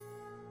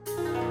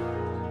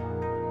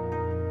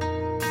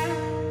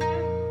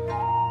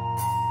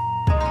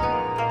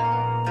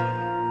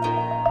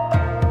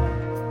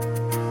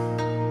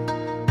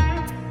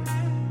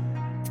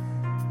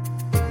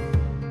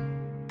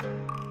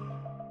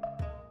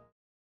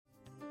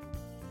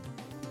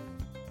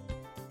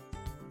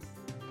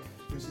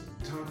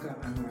Tonka,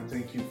 I want to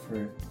thank you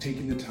for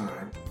taking the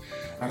time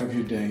out of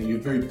your day, your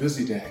very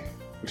busy day,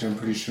 which I'm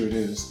pretty sure it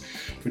is,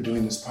 for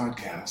doing this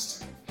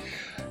podcast.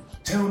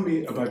 Tell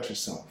me about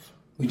yourself.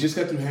 We just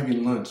got through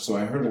having lunch, so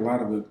I heard a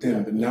lot of it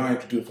then, but now I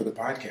have to do it for the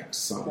podcast.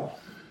 So,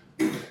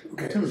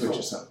 okay, tell me about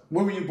yourself.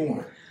 Where were you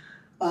born?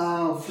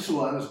 First of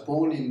all, I was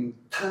born in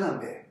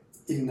Tanabe,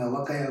 in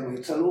Wakayama.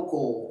 It's a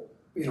local,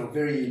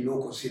 very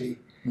local city.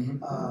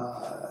 Mm-hmm.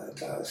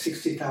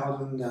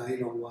 60,000,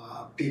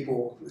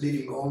 people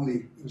living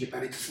only in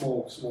Japan. It's a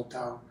small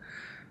town.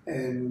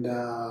 And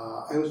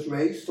I was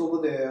raised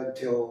over there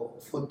until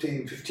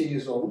 14, 15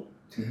 years old.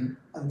 Mm-hmm.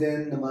 And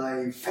then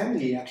my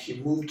family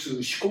actually moved to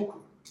Shikoku,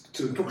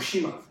 to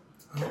Tokushima.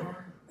 Oh.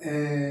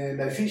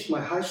 And I finished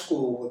my high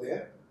school over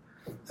there.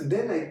 And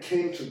then I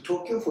came to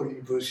Tokyo for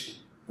university.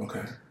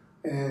 Okay.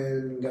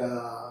 And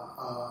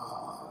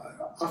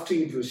after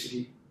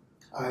university,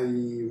 I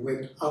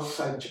went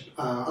outside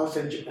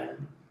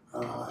Japan,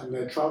 and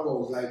I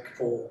traveled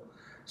for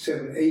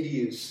 7-8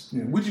 years.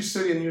 Yeah. What did you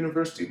study in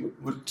university?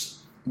 What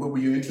were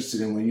you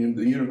interested in? When you in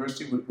the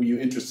university, what were you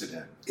interested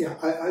in? Yeah,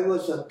 I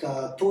was at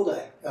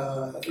Todai,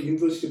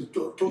 University of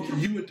Tokyo.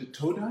 You went to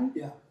Todai?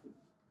 Yeah.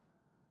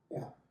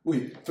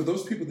 Wait, for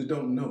those people that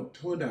don't know,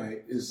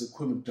 Todai is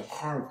equivalent to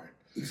Harvard.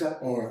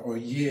 Exactly. Or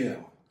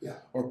Yale. Yeah.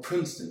 Or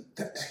Princeton.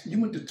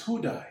 You went to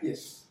Todai.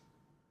 Yes.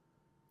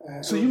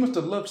 So you must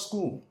have loved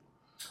school.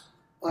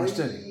 I liked,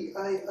 I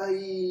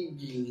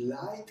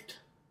like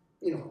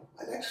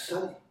to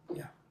study.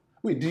 Yeah.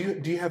 Wait, do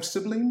you have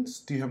siblings?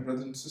 Do you have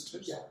brothers and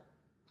sisters? Yeah.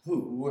 Who?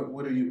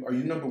 What are you? Are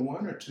you number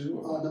one or two?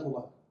 Or? Number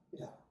one.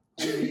 Yeah.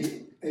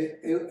 I'm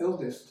the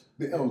eldest.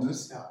 The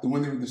eldest. Yeah. The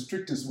one they were the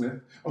strictest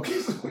with.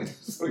 Okay.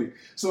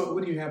 So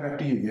what do you have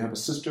after you? You have a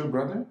sister, or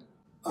brother?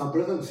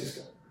 Brother and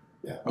sister.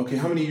 Yeah. Okay.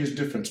 How many years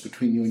difference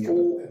between you and your?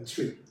 4 and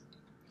 3.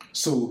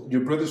 So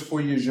your brother's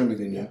 4 years younger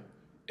than you,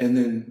 and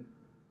then.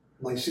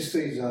 My sister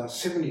is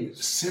 7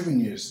 years. 7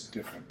 years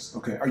difference.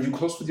 Okay. Are you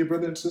close with your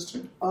brother and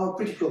sister?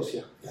 Pretty close,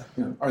 yeah.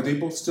 Are they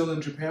both still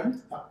in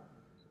Japan? Yeah.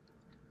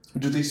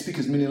 Do they speak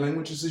as many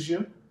languages as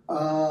you?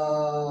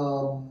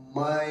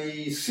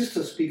 My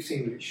sister speaks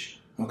English.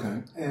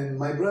 Okay. And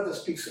my brother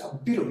speaks a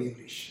bit of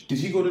English. Did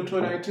he go to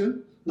Todai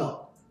too?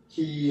 No.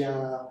 He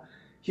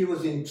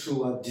was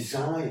into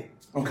design.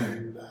 Okay.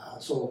 And,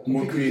 so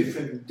more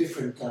creative.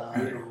 Different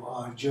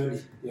journey.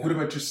 Yeah. What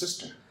about your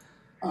sister?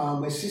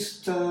 My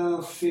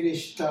sister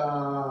finished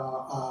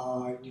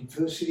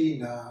university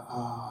in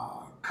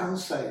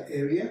Kansai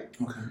area.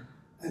 Okay.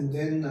 And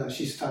then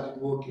she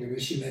started working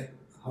and she met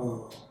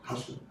her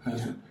husband.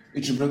 Yeah.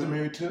 Is your brother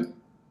married too?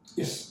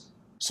 Yes.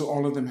 So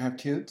all of them have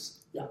kids?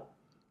 Yeah.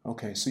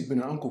 Okay, so you've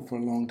been an uncle for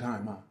a long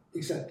time, huh?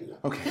 Exactly. Yeah.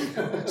 Okay.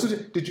 So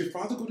did your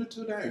father go to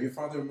Todai, or your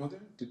father or mother?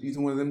 Did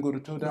either one of them go to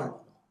Todai? No.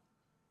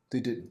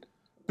 They didn't.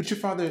 But your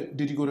father,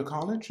 did he go to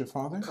college, your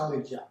father?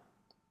 College, yeah.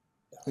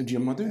 And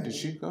your mother, did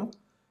she go?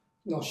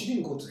 No, she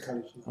didn't go to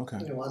college. No. Okay.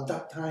 At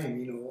that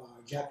time,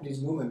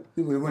 Japanese women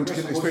weren't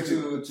supposed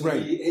to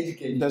right. be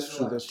educated. That's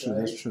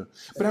true.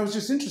 But I was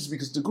just interested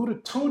because to go to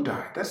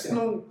Todai, that's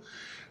no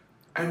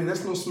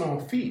small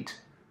feat.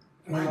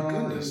 My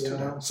goodness. Yeah.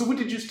 Todai. So what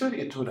did you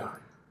study at Todai?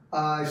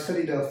 I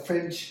studied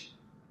French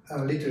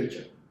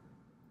literature.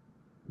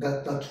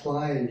 That's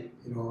why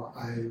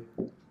I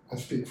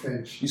speak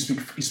French. You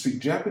speak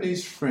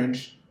Japanese,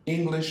 French,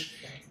 English,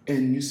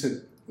 and you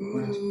said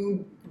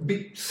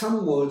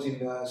some words in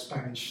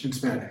Spanish. In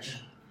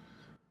Spanish.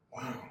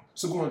 Wow.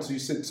 So go on. So you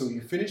said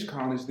you finished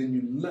college, then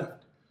you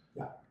left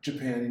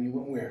Japan, and you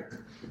went where?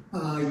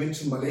 I went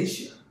to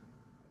Malaysia.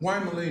 Why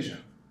Malaysia?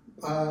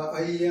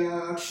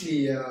 I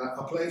actually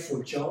applied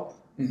for a job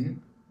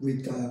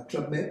with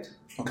Club Med.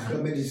 Okay.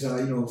 Club Med is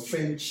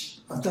French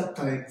at that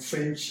time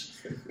French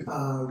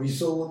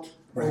resort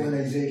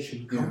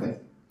organization company,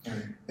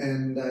 right.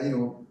 And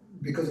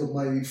because of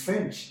my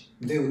French,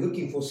 they were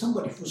looking for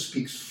somebody who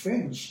speaks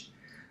French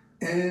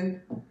and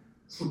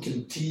who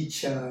can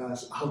teach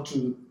us how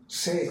to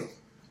sail.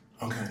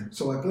 Okay.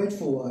 So I applied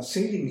for a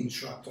sailing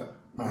instructor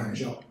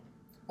job,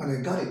 and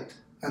I got it.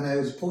 And I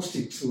was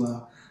posted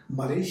to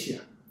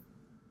Malaysia.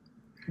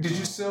 Did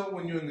you sail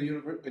when you were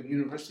in at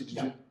university?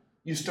 Did you?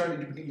 You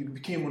started. You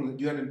became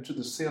you got into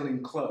the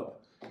sailing club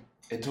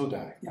at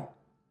Todai. Yeah.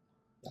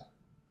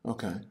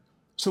 Okay.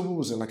 So what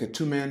was it, like a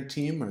 2-man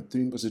team or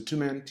three? Was it a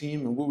 2-man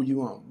team? And what were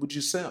you on? What did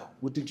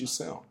you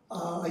sell?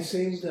 I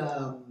sailed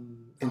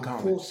in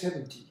college.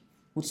 470.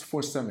 What's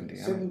 470?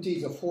 70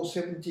 is a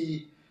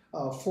 470,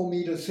 4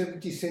 meter,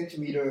 70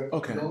 centimeter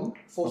long.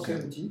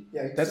 470. Okay.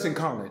 Yeah. That's in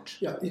college.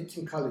 Yeah, it's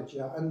in college.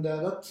 Yeah, and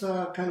that's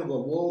kind of a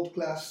world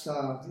class.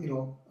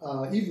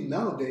 Even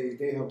now they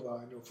have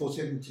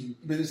 470.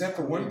 But is that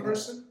for one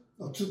person?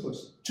 No, 2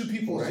 person. 2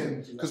 people,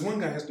 right? Because one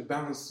guy has to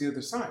balance the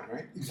other side,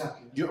 right?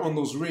 Exactly. You're on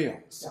those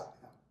rails. Yeah.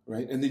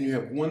 Right? And then you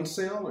have one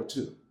sail or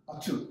 2?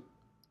 2.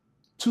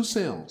 2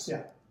 sails?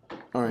 Yeah.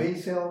 All right.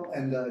 Mainsail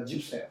and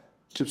jib sail.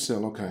 Jib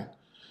sail, okay.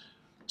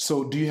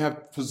 So do you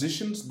have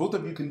positions? Both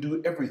of you can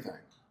do everything?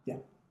 Yeah.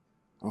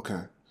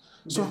 Okay.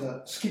 So there's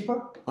a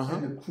skipper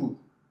and a crew.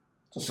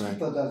 So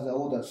skipper does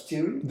all the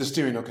steering. The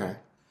steering, okay.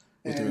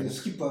 and the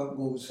skipper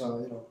goes,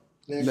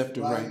 Left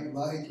to right.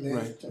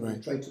 left,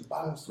 and try to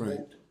balance the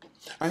boat.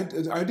 I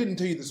didn't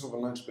tell you this over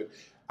lunch, but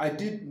I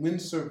did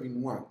windsurfing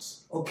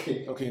once.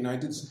 Okay. And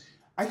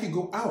I could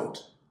go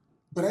out,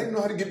 but I didn't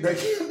know how to get back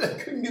in. I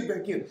couldn't get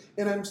back in.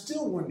 And I'm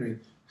still wondering,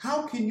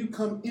 how can you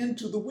come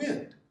into the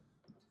wind?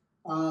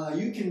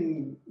 You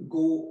can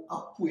go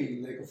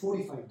upwind like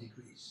 45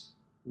 degrees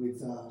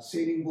with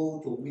sailing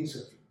boat or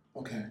windsurfing.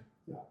 Okay.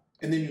 Yeah.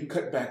 And then you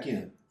cut back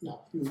in. Yeah.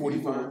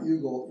 45?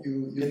 You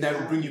and that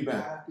would bring you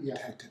back? Yeah.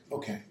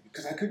 Okay.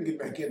 Because I couldn't get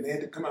back in. They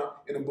had to come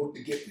out in a boat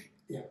to get me.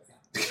 Yeah.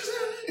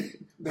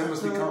 That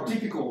must be common.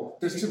 Typical.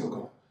 That's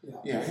typical.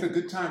 Yeah, I had a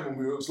good time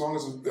when as long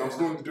as I was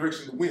going the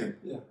direction of the wind.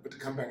 Yeah. But to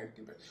come back and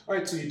get back. All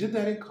right, so you did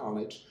that in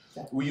college.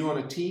 Yeah. Were you on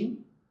a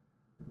team?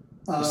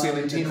 The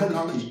sailing team in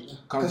college?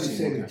 College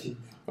team, okay.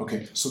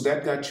 Okay, so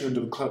that got you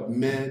into Club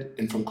Med,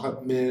 and from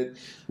Club Med,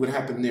 what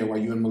happened there while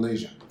you were in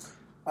Malaysia?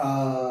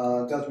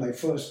 That's my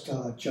first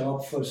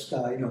job,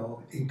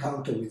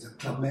 encounter with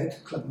Club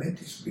Med. Club Med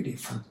is really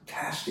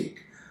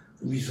fantastic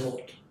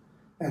resort.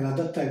 And at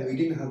that time, we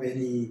didn't have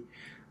any,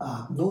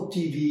 no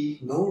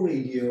TV, no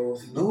radio,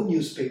 no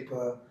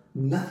newspaper,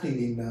 nothing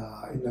in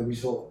the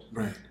resort.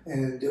 Right.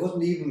 And there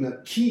wasn't even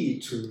a key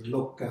to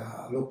lock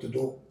the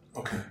door.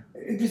 Okay.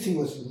 Everything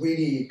was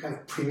really kind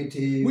of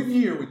primitive. What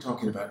year are we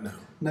talking about now?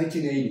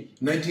 1980.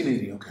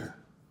 1980, okay.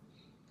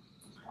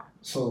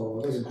 So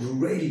it was a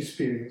great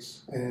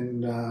experience,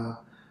 and I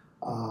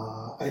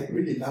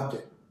really loved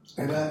it.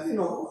 And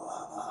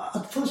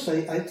at first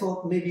I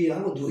thought maybe I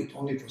would do it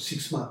only for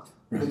 6 months,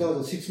 because that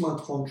was a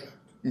 6-month contract.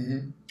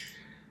 Mm-hmm.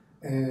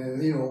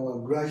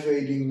 And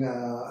graduating,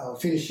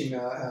 finishing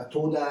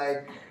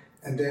Todai,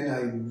 and then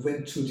I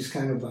went to this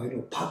kind of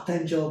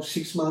part-time job,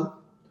 6 months,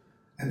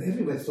 and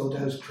everybody thought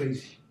I was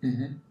crazy.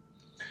 Mm-hmm.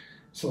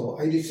 So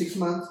I did 6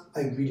 months.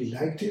 I really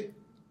liked it.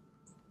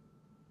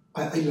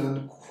 I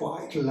learned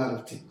quite a lot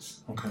of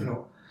things. Okay.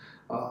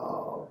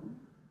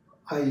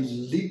 I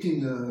lived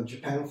in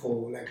Japan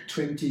for like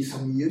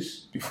 20-some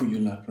years. Before you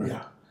left, right?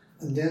 Yeah.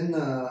 And then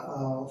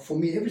for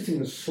me, everything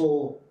was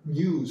so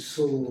new,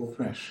 so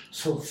fresh.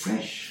 So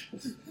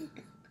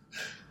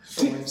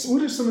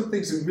what are some of the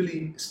things that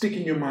really stick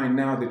in your mind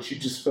now that you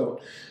just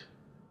felt,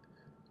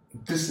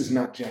 this is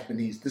not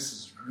Japanese, this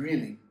is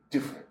really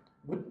different?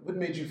 What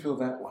made you feel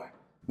that way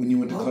when you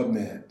went to Club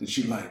Med that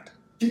you liked?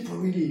 People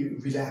really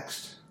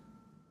relaxed.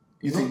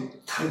 You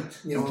think tight?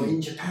 Okay.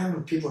 In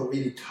Japan, people are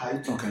really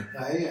tight,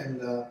 right?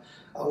 And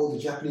all the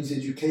Japanese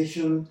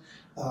education,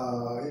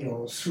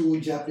 through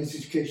Japanese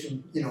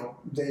education,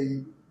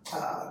 they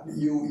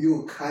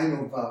you kind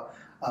of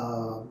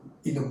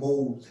in a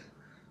mold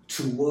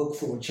to work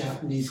for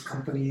Japanese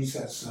companies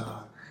as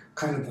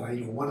kind of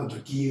one of the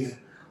gear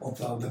of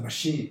the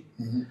machine,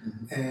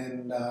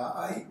 and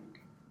I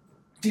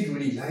didn't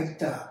really like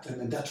that,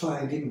 and that's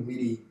why I didn't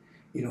really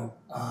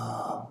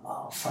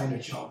find a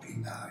job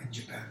in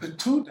Japan. But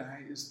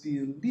Todai is the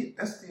elite.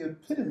 That's the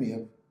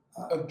epitome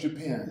of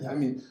Japan. Yeah. I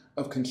mean,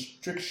 of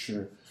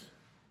constricture.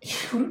 You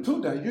go to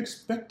Todai, you're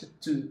expected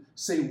to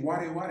say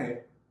ware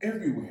ware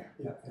everywhere.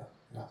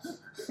 Yeah.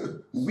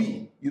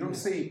 We. You don't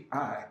say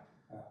I.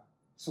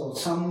 So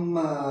some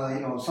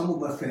of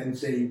my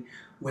friends, they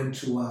went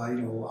to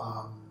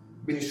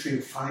Ministry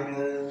of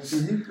Finance,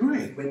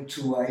 right? Went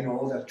to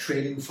all the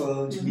trading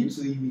firms,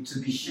 Mitsui,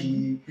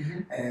 Mitsubishi,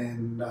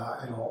 and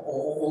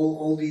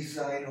all these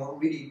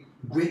really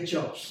great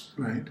jobs.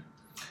 Right.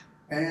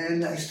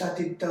 And I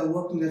started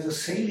working as a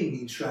sailing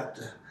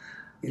instructor,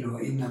 in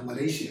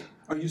Malaysia.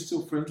 Are you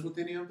still friends with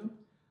any of them?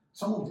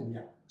 Some of them,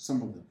 yeah.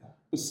 Some of them,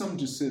 but some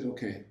just said,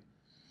 okay,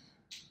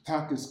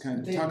 Taka's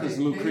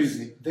a little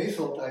crazy. They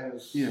thought I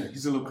was. Yeah,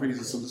 he's a little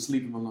crazy, so let's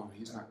leave him alone.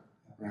 He's not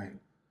right.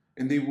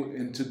 And they would.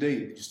 And today,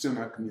 you're still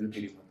not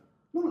communicating with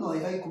them. No,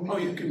 I communicate. Oh,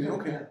 you can.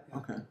 Okay. Yeah.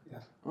 Okay. Yeah.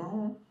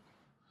 Oh.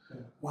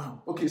 Yeah.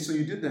 Wow. Okay, so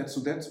you did that. So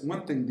that's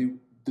one thing.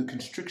 The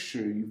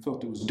constricture, you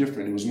felt it was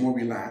different. It was more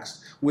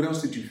relaxed. What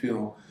else did you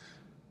feel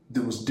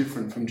that was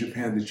different from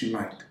Japan that you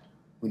liked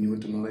when you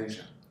went to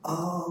Malaysia?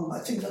 I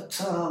think that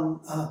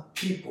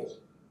people,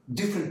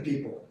 different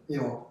people.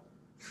 You're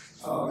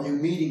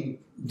meeting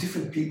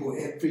different people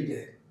every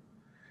day.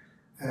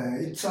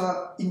 It's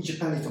in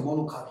Japan, it's a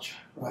monoculture,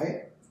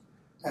 right?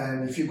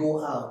 And if you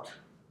go out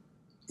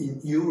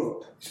in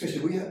Europe,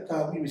 especially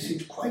we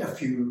received quite a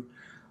few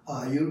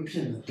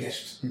European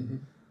guests.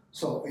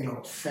 So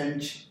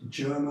French,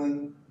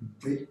 German,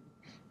 Brit,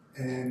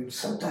 and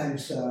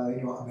sometimes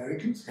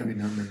Americans. Every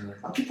now and then,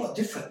 right? People are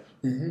different,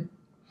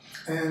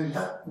 and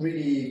that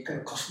really kind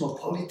of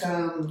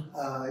cosmopolitan,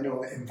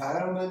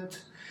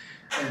 environment,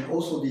 and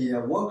also the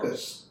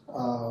workers.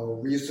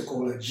 We used to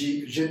call a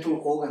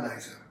gentle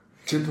organizer.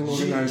 Gentle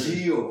organizer.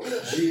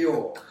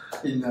 Geo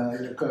in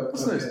the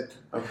nice.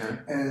 Okay.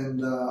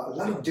 And a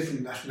lot of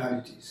different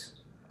nationalities.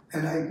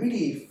 And I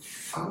really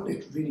found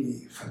it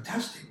really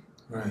fantastic.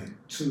 Right.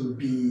 To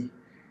be,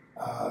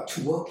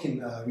 to work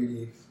in a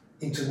really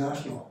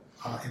international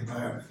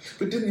environment.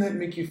 But didn't that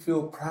make you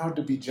feel proud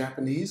to be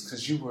Japanese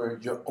because you were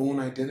your own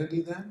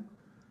identity then?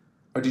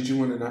 Or did you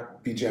want to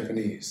not be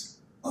Japanese?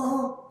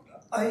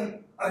 I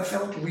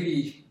felt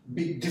really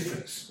big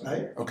difference,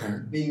 right? Okay.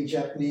 Being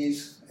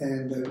Japanese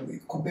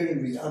and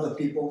comparing with other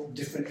people,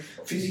 different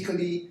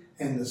physically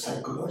and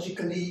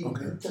psychologically,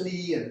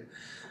 mentally, and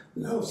a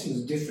lot of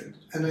things different.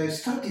 And I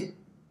started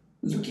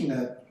looking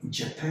at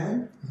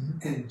Japan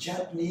and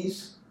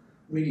Japanese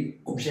really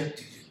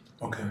objectively.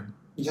 Okay.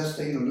 Just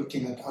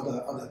looking at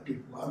other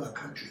people, other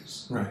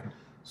countries. Right.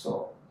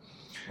 So.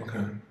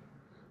 Okay.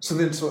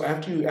 So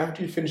after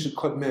you finished at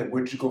Club Med,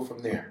 where did you go from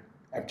there?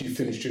 After you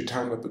finished your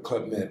time up at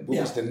Club Med, what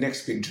was the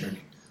next big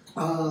journey?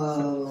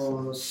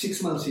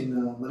 6 months in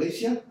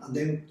Malaysia, and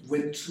then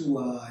went to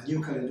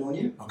New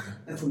Caledonia. Okay.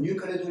 And from New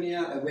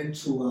Caledonia, I went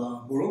to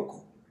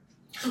Morocco.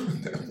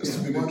 That's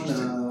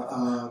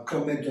one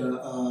Club Med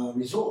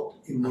resort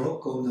in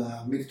Morocco, in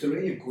the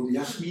Mediterranean, called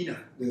Yasmina.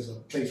 There's a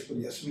place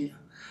called Yasmina.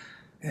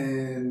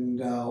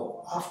 And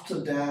after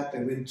that,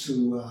 I went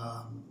to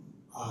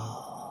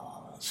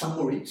St.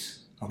 Moritz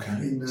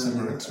in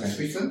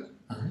Switzerland.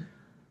 Uh-huh.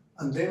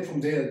 And then from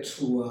there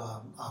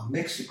to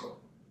Mexico,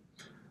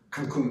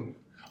 Cancun.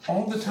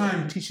 All the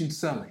time teaching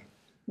sailing?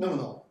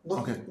 No.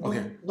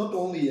 Not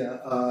only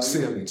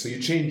sailing. So you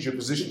changed your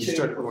position. You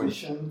started going.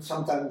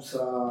 Sometimes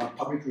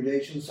public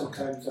relations.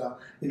 Sometimes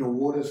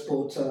water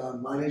sports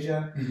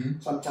manager. Mm-hmm.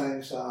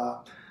 Sometimes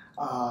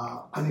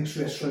annex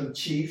restaurant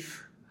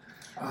chief.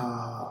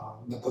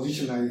 The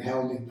position I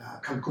held in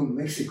Cancun,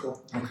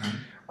 Mexico. Okay.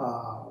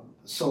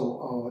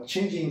 So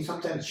changing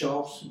sometimes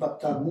jobs,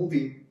 but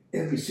moving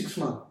every 6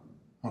 months.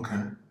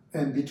 Okay.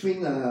 And between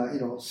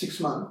 6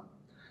 months,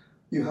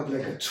 you have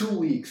like a 2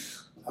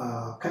 weeks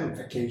kind of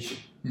vacation.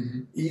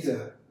 Mm-hmm.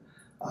 Either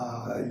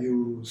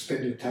you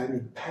spend your time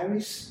in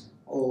Paris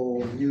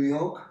or New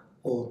York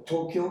or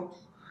Tokyo.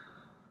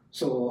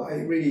 So I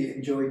really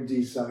enjoyed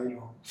this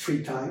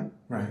free time.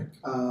 Right.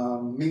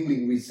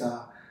 Mingling with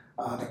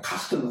the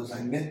customers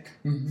I met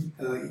in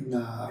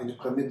the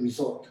Club Med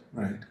resort.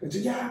 Right. And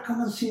said, "Yeah,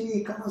 come and see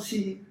me. Come and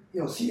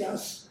see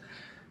us."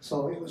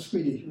 So it was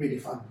really, really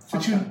fun.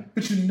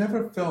 But you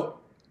never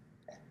felt,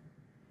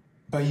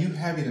 by you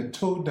having a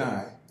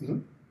Todai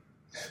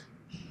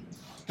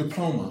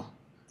diploma,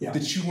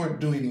 that you weren't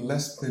doing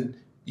less than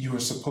you were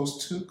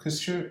supposed to?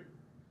 Because you're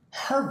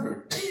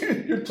Harvard,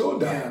 you're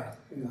Todai. Yeah.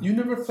 You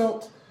never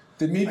felt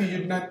that maybe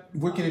you're not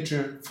working at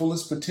your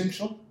fullest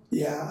potential?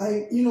 Yeah,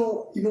 you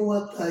know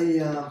what?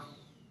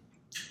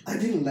 I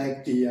didn't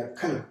like the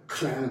kind of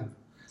clan,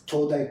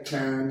 Todai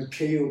clan,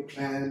 Keio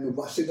clan,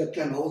 Waseda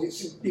clan. All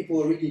these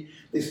people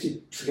they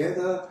stick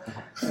together,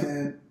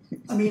 and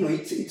I mean,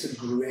 it's a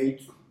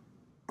great.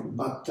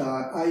 But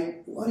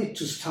I wanted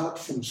to start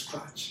from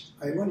scratch.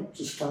 I wanted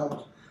to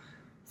start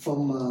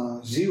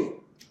from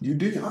zero. You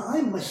did.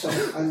 I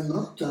myself, I'm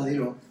not,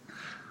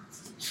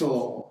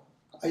 So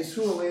I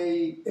threw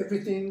away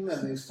everything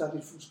and I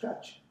started from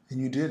scratch.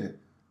 And you did it.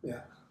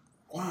 Yeah.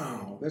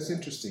 Wow, that's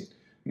interesting.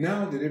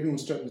 Now that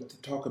everyone's starting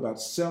to talk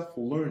about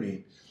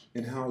self-learning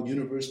and how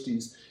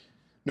universities,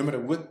 no matter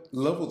what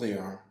level they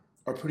are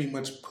pretty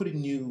much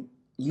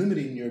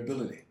limiting your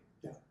ability.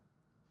 Yeah.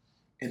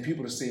 And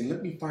people are saying,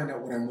 let me find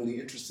out what I'm really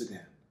interested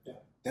in. Yeah.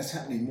 That's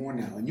happening more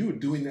now. And you were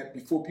doing that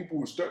before people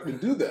were starting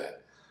to do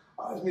that.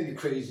 It's really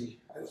crazy.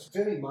 It was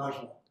very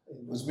marginal.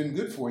 It's been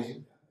good for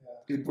you.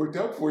 Yeah. It worked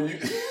out for you.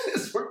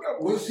 It's worked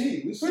out. We'll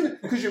see.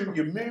 Because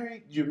you're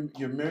married.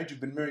 You're married.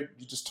 You've been married.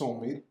 You just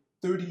told me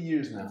 30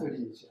 years now. 30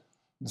 years. Yeah.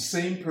 The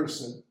same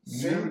person.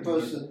 Same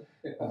person.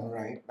 All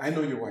right. I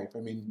know your wife. I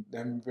mean,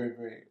 I'm very,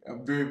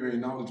 very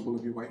knowledgeable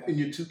of your wife and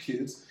your two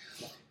kids.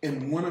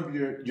 And one of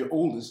your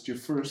oldest,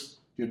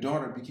 your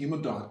daughter became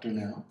a doctor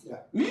now. Yeah.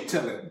 Will you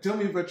tell it? Tell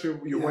me about your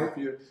wife,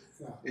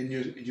 and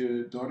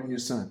your daughter and your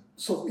son.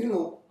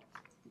 So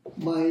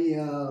my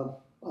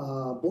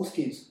both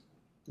kids,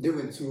 they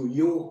went through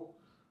your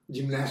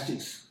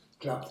gymnastics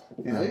club,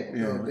 right?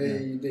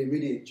 They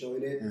really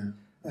enjoyed it,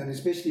 and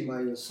especially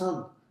my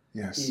son.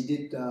 Yes. He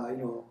did,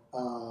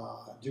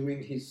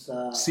 during his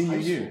senior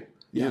year.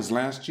 Yes,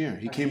 last year.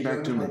 He came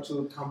back to me.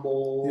 To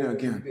tumble. Yeah,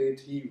 again.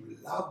 He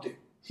loved it.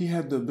 He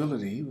had the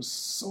ability. He was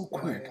so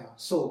quick. Yeah.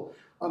 So,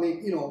 I mean,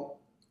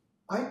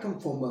 I come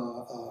from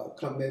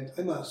Club Med.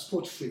 I'm a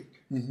sports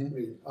freak. Mm-hmm.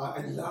 Really.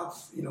 I love,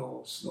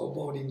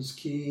 snowboarding,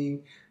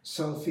 skiing,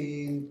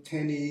 surfing,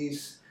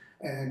 tennis,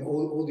 and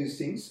all these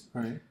things.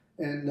 Right.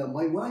 And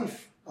my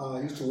wife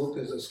used to work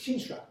as a ski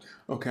instructor.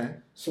 Okay.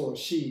 So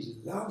she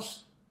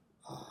loves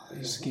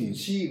skiing.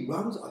 She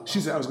runs a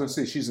lot. I was going to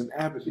say, she's an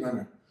avid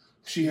runner.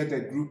 She had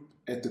that group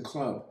at the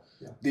club.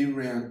 Yeah. They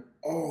ran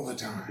all the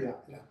time.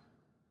 Yeah.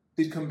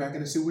 They'd come back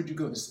and they said, "Where'd you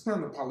go?" They said,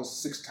 "Around the palace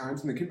 6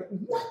 times." And they came back,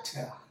 "What?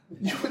 Yeah.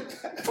 You went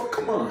that far?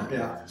 Come on."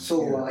 Yeah. So,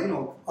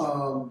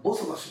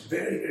 both of us are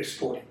very, very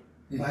sporty.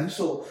 Mm-hmm. Right?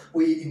 So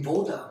we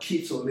involved our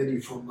kids already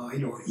from,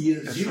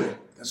 year That's zero. right.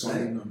 That's all I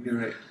know. You're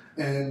right.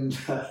 And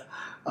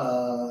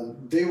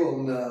they were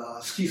on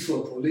the ski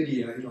slope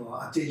already, at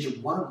the age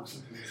of 1 or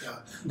something like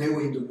that. They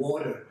were in the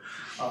water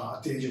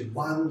at the age of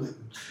 1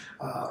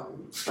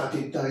 and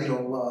started,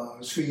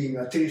 swinging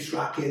a tennis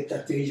racket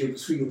at the age of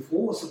 3 or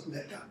 4 or something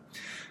like that.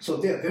 So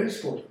they are very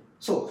sporty.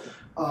 So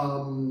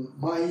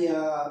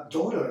my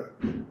daughter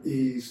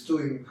is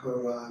doing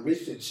her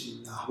residency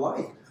in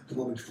Hawaii at the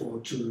moment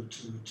to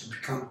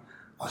become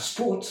a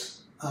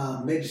sports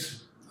medicine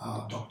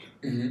doctor.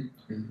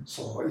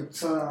 So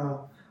it's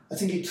I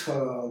think it's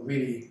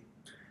really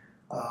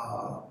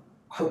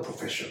her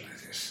profession.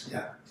 I guess.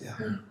 Yeah.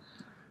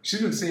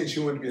 She's been saying she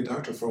wanted to be a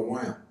doctor for a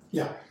while.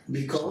 Yeah,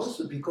 because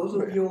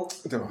of your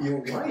wife.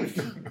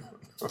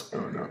 I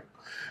don't know.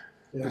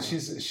 Yeah. But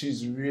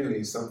she's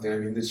really something. I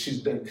mean, that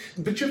she's done.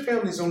 But your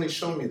family's only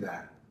shown me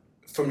that.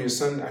 From your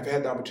son, I've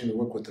had the opportunity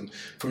to work with him.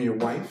 From your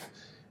wife,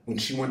 when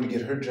she wanted to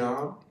get her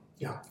job,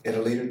 at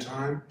a later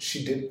time,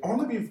 she did.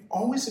 All of you've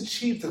always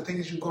achieved the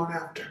things you've gone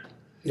after.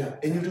 Yeah.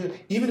 And you did,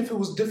 even if it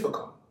was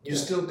difficult, you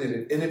still did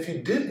it. And if you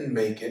didn't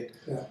make it,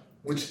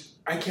 which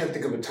I can't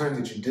think of a time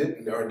that you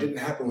didn't or it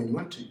didn't happen when you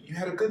went to, you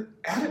had a good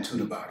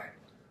attitude about it.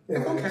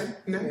 Yeah, okay,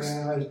 next.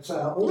 Yeah, it's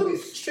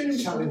always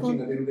challenging a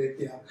little bit,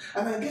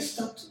 And I guess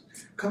that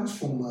comes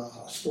from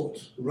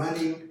sports.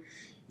 Running,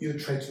 you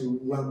try to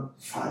run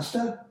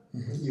faster.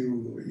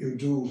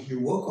 You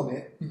work on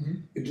it.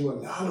 You do a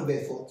lot of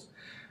effort,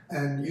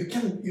 and you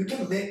can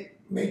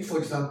make for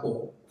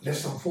example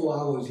less than 4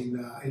 hours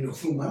in a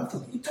full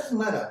marathon. It doesn't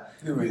matter.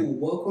 Right. You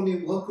work on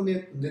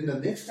it, and then the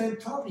next time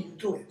probably you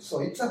do it. So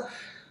it's a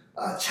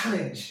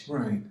challenge,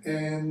 right?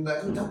 And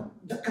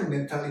that kind of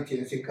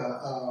mentality, I think,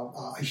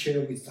 I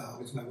share with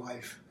my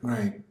wife,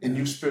 right? And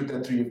you spread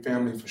that through your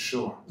family for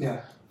sure.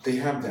 Yeah, they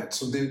have that,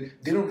 so they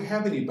don't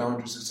have any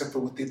boundaries except for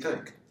what they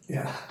think.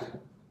 Yeah,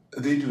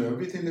 they do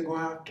everything they go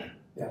after.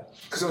 Yeah,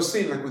 because I was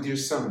saying, like with your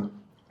son,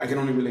 I can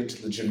only relate to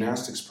the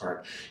gymnastics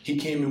part. He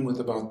came in with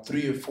about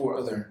 3 or 4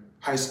 other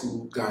high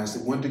school guys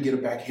that wanted to get a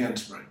back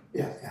handspring.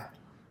 Yeah.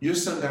 Your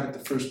son got it the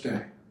first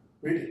day.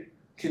 Really?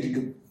 Kid, you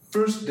go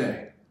first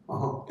day.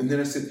 And then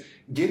I said,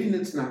 getting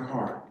it's not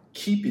hard.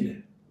 Keeping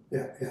it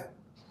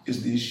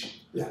is the issue.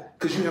 Yeah.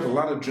 Because you have a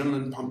lot of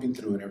adrenaline pumping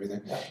through and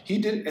everything. Yeah. He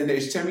did, and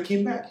each time he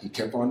came back, he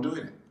kept on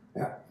doing it.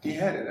 Yeah. He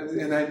had it.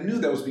 And I knew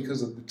that was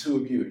because of the two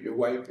of you, your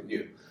wife and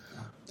you.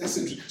 Yeah. That's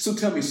interesting. So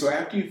tell me, so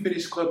after you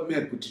finished Club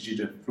Med, what did you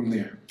do from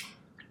there?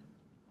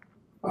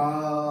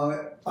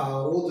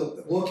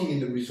 Working in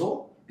the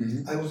resort,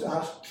 I was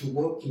asked to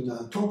work in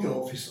the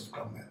Tokyo office of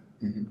Club Med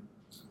in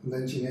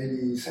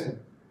 1987.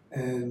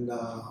 And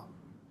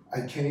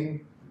I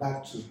came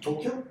back to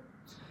Tokyo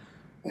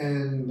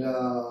and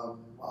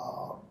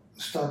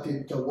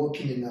started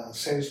working in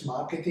sales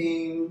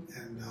marketing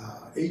and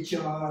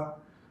HR,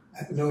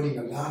 and learning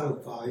a lot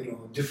of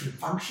different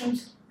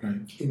functions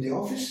in the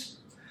office.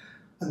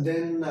 And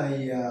then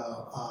I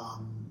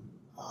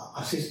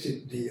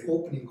assisted the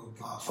opening of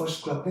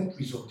first Club Med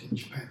resort in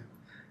Japan.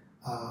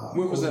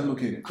 Where was that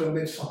located? Club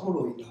Med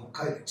Sapporo in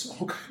Hokkaido. It's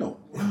Hokkaido.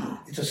 Wow.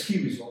 It's a ski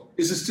resort.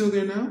 Is it still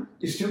there now?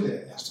 It's still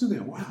there. Yeah. Still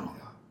there. Wow.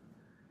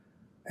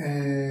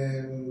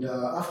 And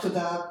after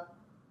that,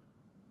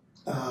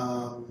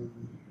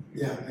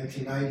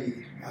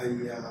 1990, I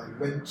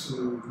went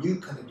to New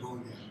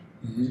Caledonia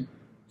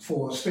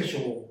for a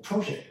special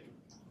project.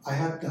 I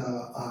had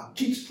a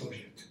kids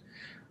project.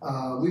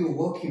 We were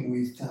working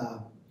with,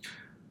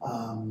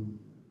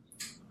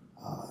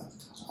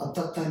 at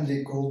that time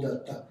they called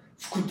that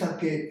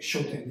Fukutake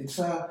Shoten. It's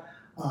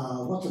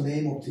what's the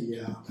name of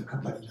the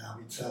company now?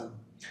 It's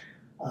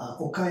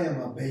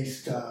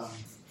Okayama-based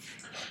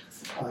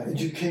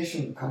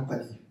education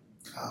company.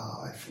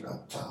 I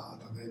forgot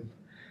the name.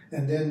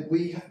 And then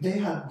they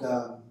had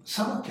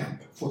summer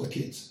camp for the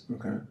kids.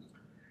 Okay.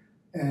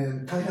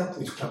 And tied up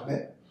with Club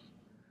Med.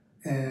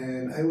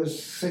 And I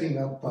was setting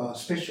up a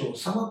special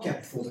summer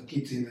camp for the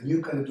kids in the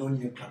New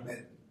Caledonia Club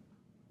Med.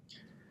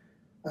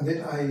 And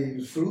then I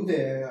flew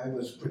there, I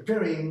was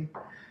preparing,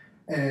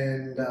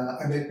 and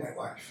I met my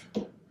wife.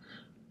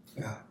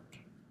 Yeah.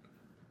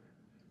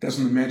 That's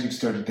when the magic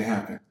started to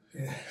happen.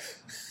 Yeah.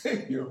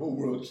 Your whole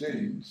world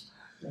changed.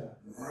 Yeah.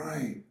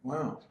 Right.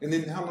 Wow. And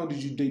then how long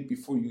did you date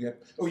before you got...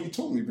 Oh, you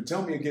told me, but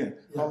tell me again.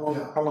 Yeah,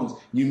 How long?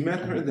 You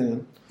met her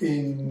then?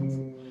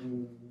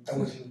 That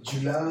was in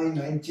July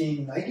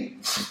 1990.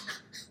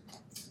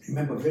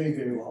 Remember very,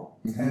 very well.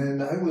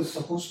 And I was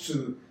supposed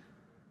to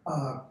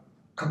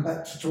come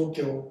back to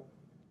Tokyo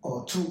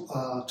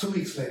 2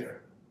 weeks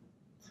later.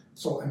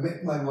 So I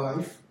met my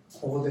wife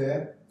over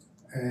there,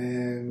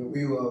 and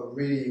we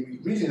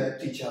really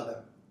liked each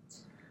other.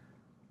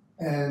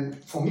 And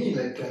for me,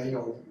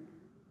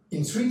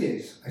 in 3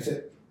 days, I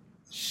said,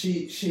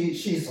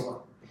 she's the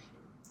one.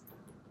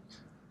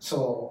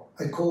 So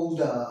I called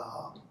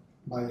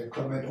my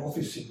Club Med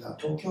office in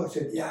Tokyo. I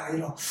said,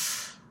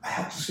 I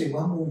have to stay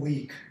 1 more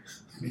week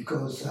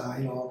because,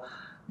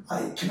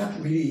 I cannot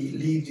really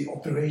leave the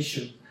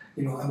operation.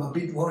 I'm a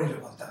bit worried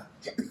about that.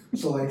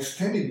 So I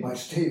extended my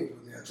stay over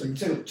there. So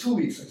instead of 2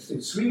 weeks, I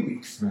stayed 3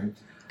 weeks. Right.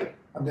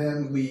 And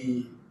then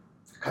we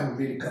kind of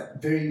really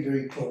got very,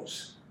 very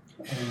close.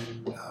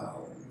 And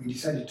we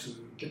decided to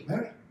get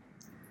married.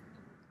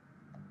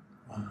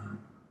 Wow.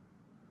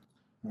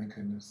 My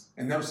goodness.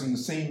 And that was in the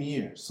same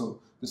year. So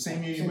the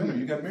same year you met her,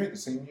 you got married the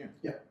same year.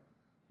 Yeah.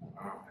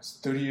 Wow, it's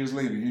 30 years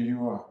later, here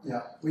you are.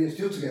 Yeah, we are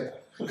still together.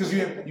 Because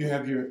you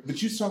have your,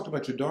 but you talked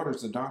about your daughter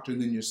as a doctor,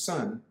 and then your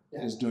son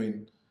is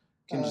doing,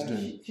 Kim's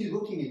doing. He's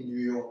working in New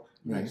York,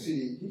 New York Right.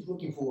 City. He's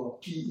working for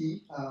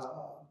PE,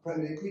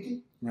 private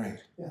equity. Right.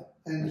 Yeah,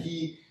 and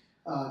he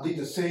did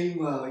the same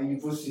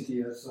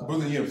university as.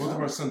 Both of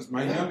our sons,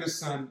 my youngest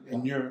son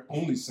and your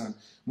only son,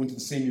 went to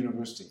the same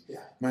university.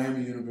 Yeah.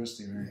 Miami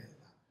University, right?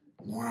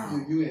 Wow.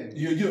 UM.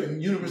 You're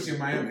University of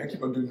Miami. I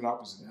keep on doing the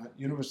opposite.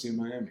 University of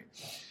Miami.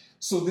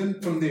 So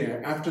then from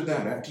there, after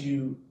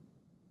you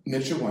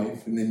met your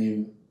wife and then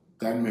you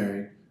got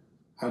married,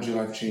 how'd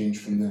your life change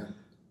from then?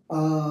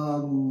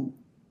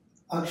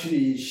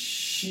 Actually,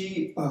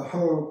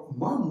 her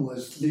mom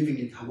was living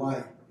in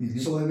Hawaii,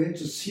 so I went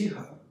to see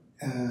her,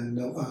 and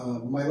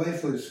my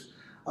wife was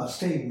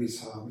staying with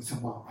her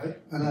mom, right?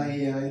 And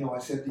I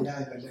said,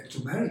 yeah, I'd like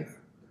to marry her,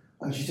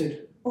 and she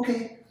said,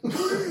 okay,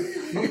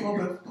 no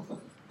problem.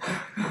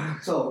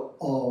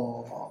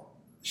 So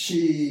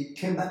she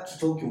came back to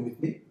Tokyo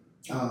with me,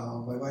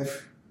 my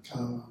wife,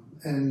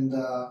 and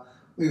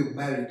we were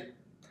married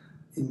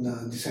in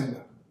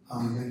December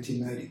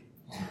 1990.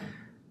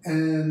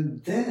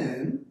 And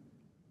then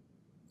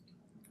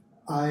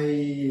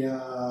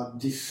I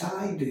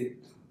decided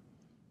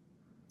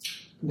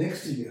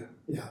next year,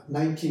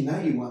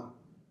 1991,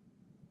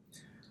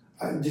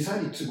 I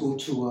decided to go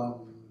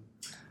to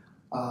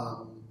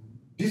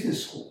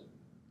business school.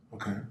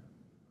 Okay.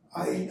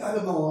 I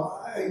don't know,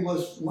 I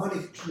was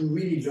wanting to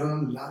really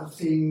learn a lot of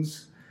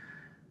things,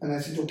 and I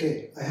said,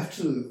 okay, I have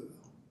to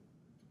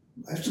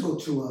go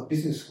to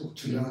business school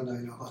to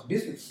learn about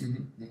business.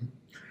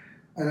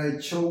 And I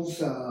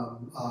chose a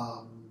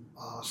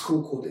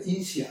school called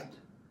INSEAD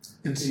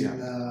in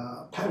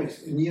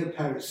Paris, near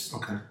Paris.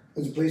 Okay.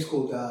 There's a place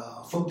called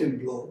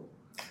Fontainebleau.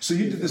 So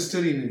you did the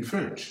studying in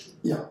French?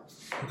 Yeah.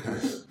 Okay.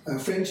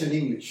 French and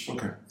English.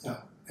 Okay.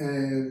 Yeah.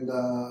 And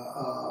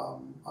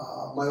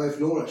my wife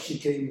Laura, she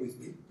came with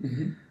me,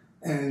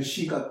 and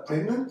she got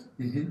pregnant,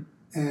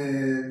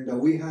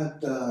 and we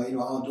had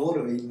our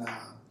daughter in the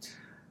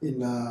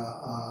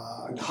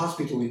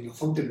hospital in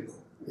Fontainebleau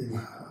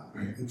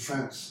in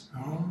France.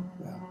 Oh.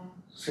 Yeah.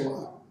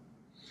 So.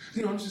 I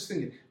was just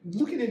thinking,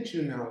 looking at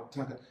you now,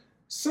 Taka,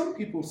 some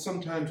people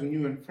sometimes when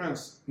you were in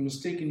France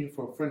mistaken you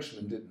for a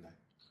Frenchman, didn't they?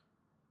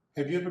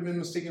 Have you ever been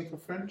mistaken for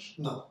French?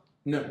 No.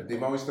 Never.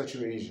 They've always thought you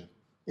were Asian.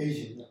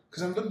 Asian, yeah.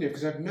 Because I'm looking at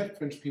because I've met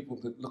French people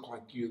that look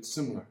like you, it's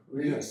similar.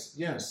 Really?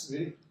 Yes.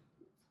 Really?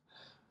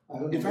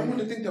 If I want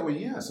to think that way,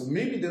 yes. Or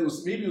maybe it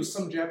was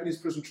some Japanese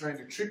person trying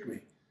to trick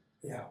me.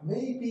 Yeah,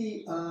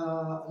 maybe a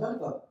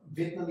lot of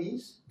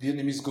Vietnamese.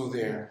 Vietnamese go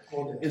there.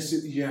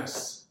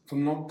 Yes,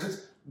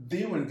 because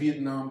they were in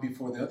Vietnam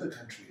before the other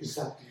countries.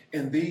 Exactly.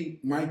 And they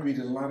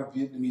migrated a lot of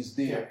Vietnamese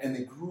there, and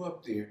they grew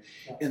up there.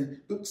 Yeah.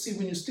 But see,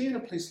 when you stay in a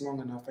place long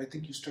enough, I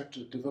think you start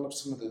to develop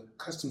some of the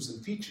customs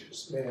and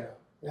features. Yeah.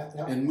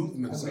 And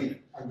movements.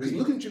 Because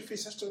looking at your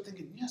face, I started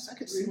thinking, yes, I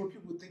could see where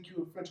people would think you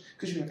were French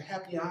because you have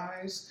happy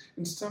eyes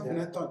and stuff. Yeah.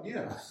 And I thought,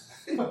 yeah.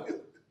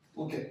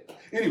 Okay.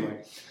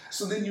 Anyway,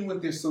 so then you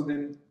went there. So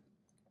then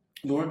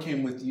Laura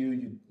came with you.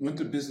 You went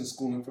to business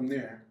school, and from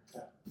there,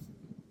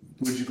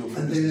 where'd you go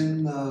from business?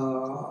 And then I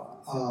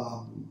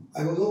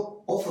was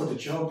offered a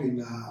job in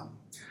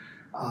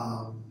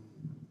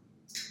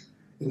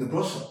the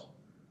Brussels.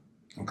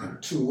 Okay.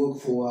 To work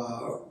for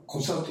a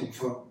consulting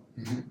firm.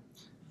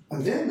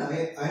 And then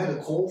I had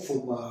a call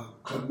from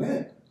Club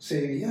Med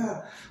saying,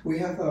 yeah, we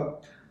have a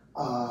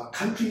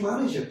country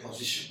manager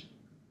position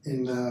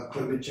in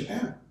Club Med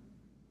Japan.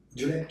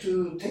 Would you like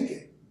to take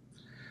it?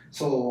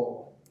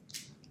 So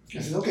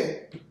I said,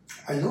 okay.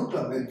 I know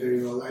Club Med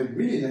very well. I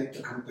really like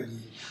the company.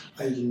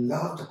 I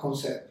love the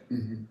concept.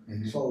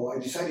 So I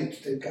decided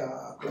to take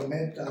Club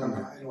Med,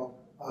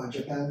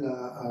 Japan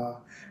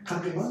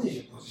country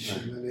manager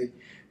position. And I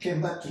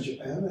came back to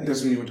Japan.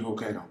 That's when you went to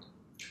Hokkaido?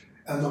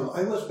 No,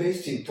 I was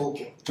based in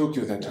Tokyo.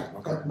 Tokyo at that time,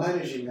 okay. But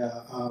managing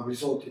a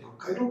resort in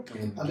Hokkaido.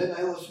 And then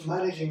I was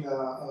managing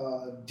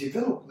a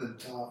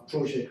development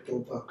project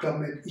of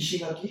Club Med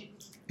Ishigaki.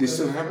 They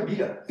still have it?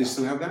 Yeah. They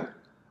still have that?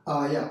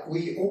 Yeah,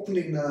 we opened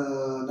in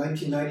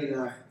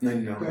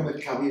 1999. Club Med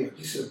Kawira.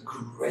 It's a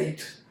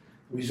great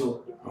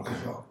resort as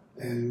well.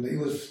 And it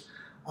was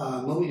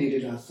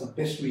nominated as the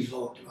best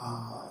resort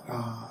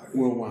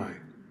worldwide.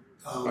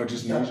 Or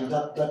just in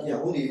Asia?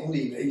 Only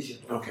in Asia.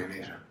 Okay, in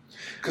Asia.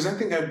 Because I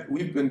think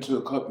we've been to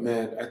a Club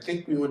Med. I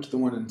think we went to the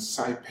one in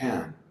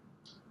Saipan.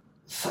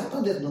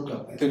 Saipan, there's no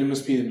Club Med. Then it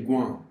must be in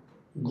Guam.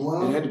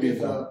 Guam it had to be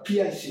is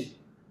PIC.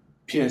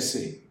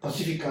 PIC.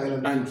 Pacific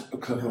Island.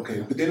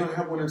 Okay. But they don't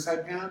have one in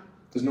Saipan?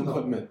 There's no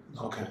Club Med?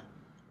 Okay.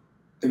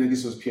 Then I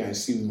guess it was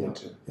PIC we went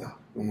to. Yeah.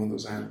 On one of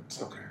those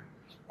islands. Okay.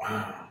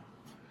 Wow.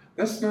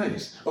 That's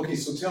nice. Okay,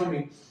 so tell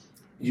me,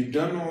 you've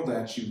done all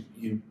that. You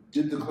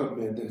did the Club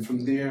Med. Then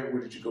from there,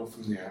 where did you go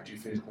from there after you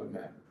finished Club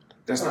Med?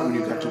 That's not when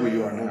you got to where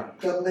you are now.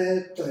 Club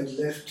Med, I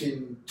left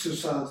in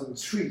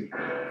 2003.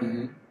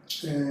 And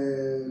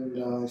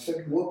I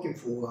started working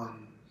for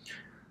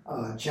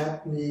a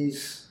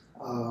Japanese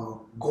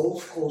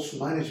golf course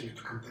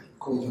management company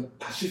called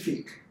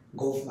Pacific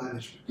Golf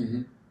Management,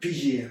 Mm-hmm.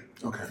 PGM.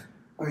 Okay.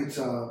 It's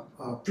a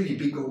pretty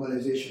big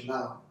organization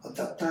now. At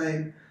that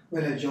time,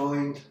 when I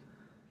joined,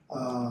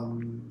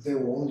 there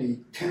were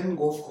only 10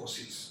 golf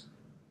courses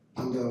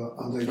under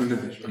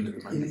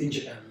in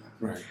Japan.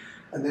 Right.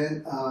 And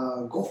then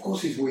golf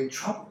courses were in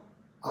trouble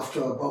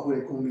after bubble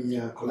economy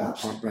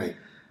collapsed. Right.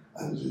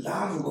 And a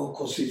lot of golf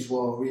courses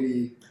were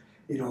really,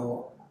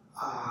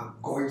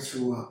 going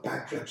through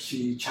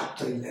bankruptcy,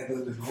 Chapter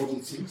 11, and all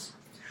these things.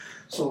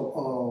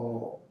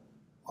 So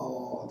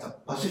the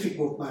Pacific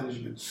Golf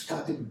Management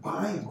started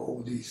buying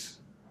all these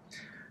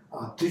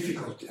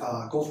difficult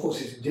golf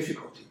courses in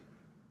difficulty,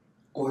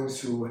 going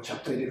through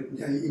Chapter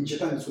 11. In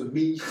Japan, it's called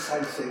Minji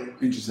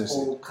Saisei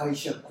or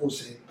Kaisha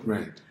Kosei.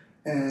 Right.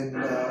 And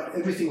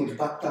everything was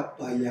backed up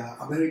by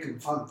American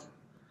fund.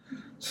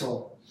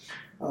 So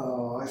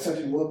I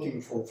started working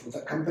for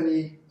that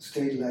company,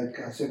 stayed like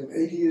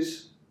 7-8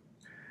 years.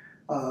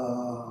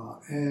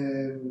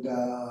 And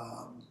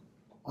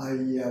I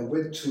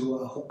went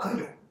to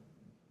Hokkaido.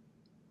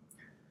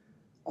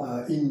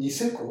 In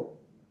Niseko,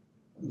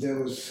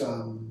 there's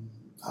a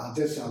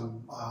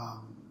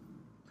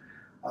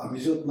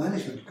resort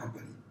management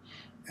company,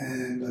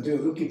 and they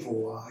were looking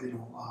for a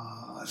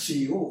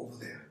CEO over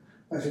there.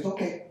 I said,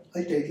 okay,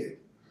 I take it.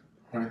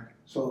 Right.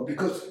 So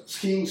because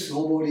skiing,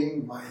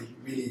 snowboarding, my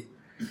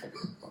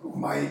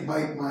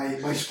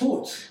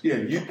sports. Yeah,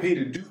 you pay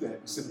to do that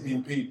instead of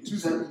being paid to do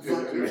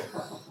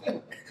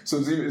that. So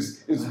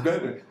it's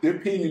better. They're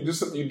paying you to do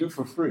something you do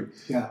for free.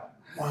 Yeah.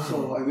 Wow.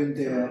 So I went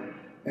there,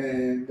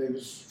 and it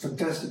was a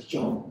fantastic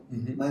job,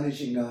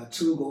 managing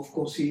 2 golf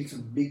courses, a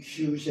big,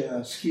 huge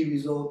ski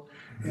resort,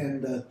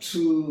 and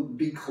 2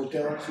 big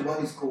hotels.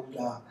 One is called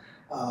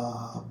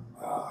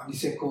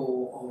Niseko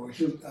or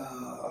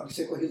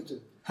Niseko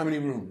Hilton. How many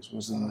rooms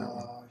was in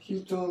that?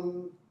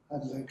 Hilton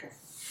had like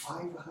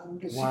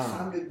 500, Wow.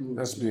 600 rooms.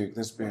 That's big.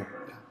 That's big. Yeah.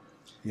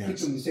 Yes.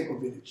 Hilton Niseko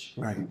Village.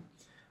 Right.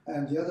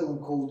 And the other one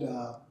called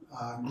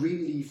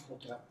Greenleaf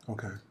Hotel.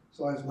 Okay.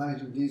 So I was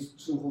managing these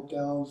 2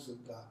 hotels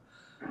and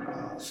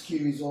ski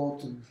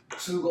resort and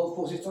 2 golf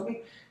courses. I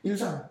mean, it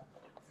was a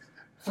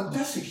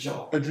fantastic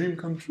job. A dream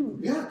come true.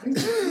 Yeah,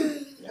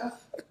 yeah.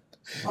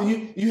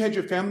 And you had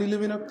your family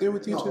living up there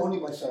with you No, too? only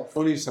myself.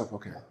 Only yourself.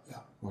 Okay.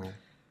 Yeah. Wow.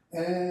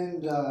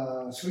 And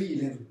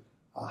 3/11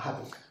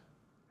 happened.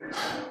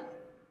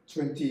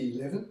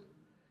 2011.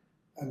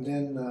 And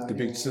then The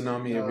big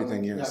tsunami,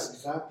 everything, yes. Yeah,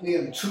 exactly.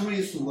 And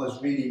tourism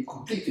was really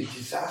completely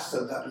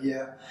disaster that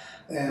year.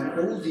 And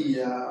all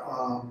the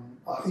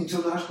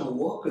international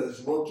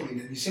workers working in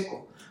the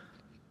Niseko,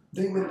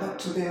 they went back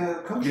to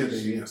their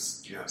countries.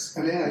 Yes.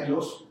 And then I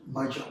lost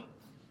my job.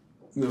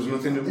 There was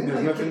nothing to do.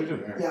 There's nothing to do.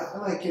 Right? Yeah,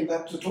 and I came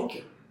back to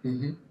Tokyo.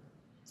 Mm-hmm.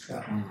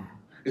 Yeah.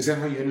 Is that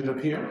how you ended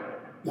up here?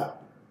 Yeah.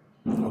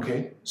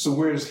 Okay. So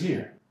where is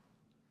here?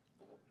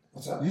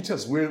 What's that? You tell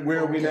us, where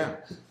are we now?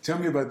 Tell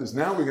me about this.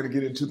 Now we're going to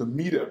get into the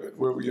meat of it,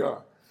 where we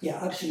are.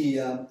 Yeah, actually,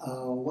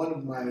 one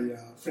of my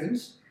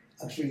friends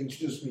actually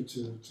introduced me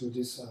to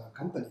this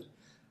company.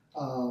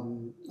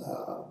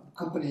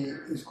 Company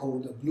is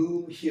called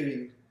Bloom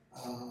Hearing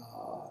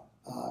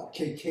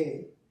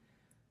KK,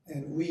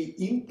 and we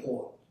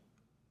import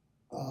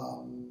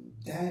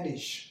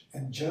Danish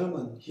and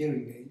German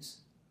hearing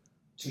aids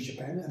to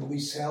Japan, and we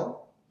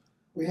sell.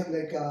 We have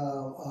like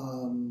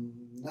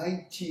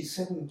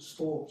 97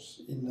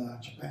 stores in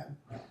Japan,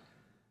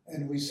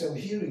 and we sell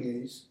hearing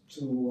aids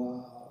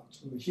to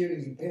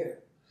hearing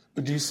impaired.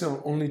 But do you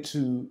sell only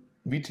to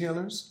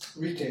retailers?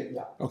 Retail,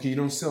 yeah. Okay, you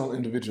don't sell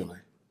individually.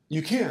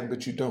 You can,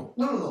 but you don't.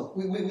 No.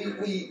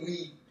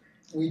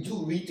 We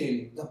do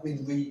retailing. That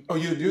means we. Oh,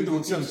 you're the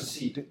one selling.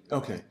 B2C.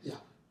 Okay. Yeah.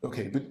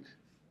 Okay,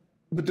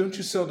 but don't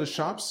you sell to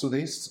shops so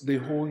they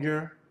hold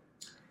your?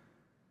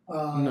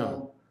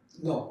 No.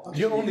 No. Actually,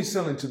 You're only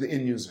selling to the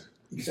end user.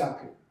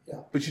 Exactly.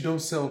 Yeah. But you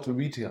don't sell to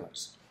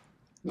retailers.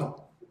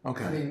 No.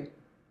 Okay. I mean,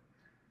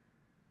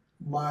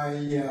 my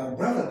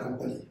brother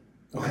company.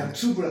 I have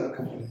 2 brother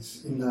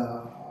companies in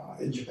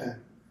Japan,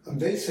 and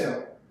they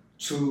sell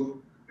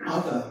to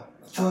other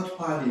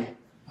third-party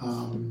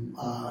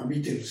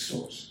retail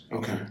stores.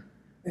 Okay.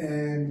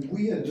 And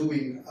we are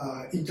doing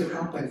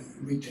intercompany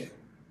retail,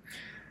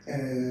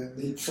 and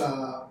it's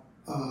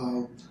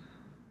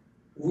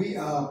we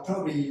are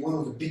probably one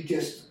of the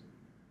biggest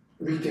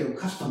retail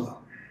customer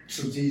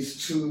to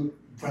these 2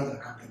 brother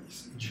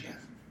companies in Japan.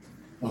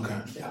 Okay.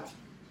 Yeah.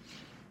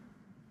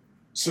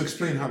 So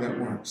explain how that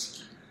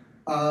works.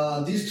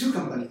 These 2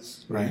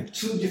 companies, Right.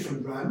 2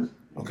 different brands,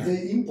 Okay.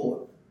 they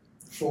import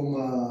from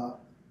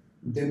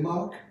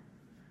Denmark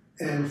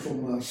and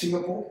from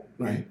Singapore,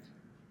 Right.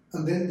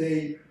 and then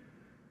they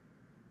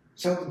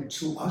sell them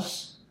to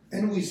us,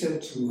 and we sell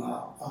to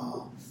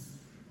our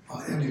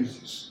end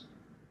users.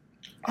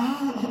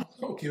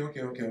 Okay.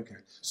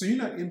 So you're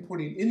not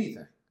importing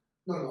anything.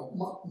 No.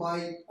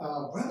 My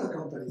brother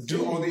companies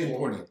Do all the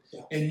import. importing.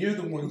 Yeah. And you're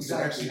the ones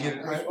that actually get it.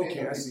 Exactly.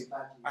 Okay, I see.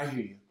 I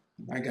hear you.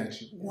 I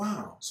got you.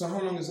 Wow. So how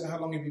long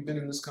have you been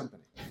in this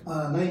company?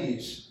 9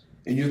 years.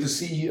 And you're the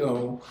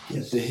CEO,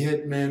 Yes. the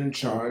head man in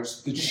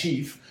charge, the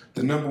chief,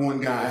 the number one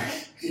guy.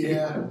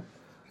 Yeah.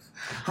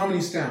 How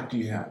many staff do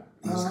you have?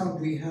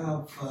 We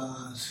have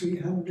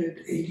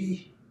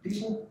 380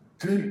 people.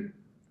 300.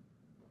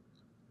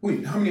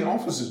 Wait, how many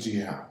offices do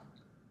you have?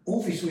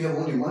 Office, we have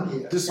only one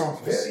here. This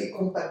office? Very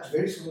compact,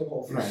 very small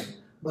office. Right.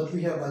 But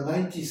we have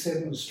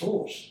 97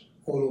 stores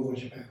all over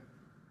Japan.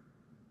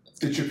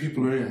 That your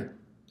people are in?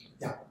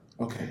 Yeah.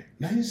 Okay.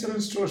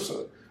 97 stores.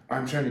 So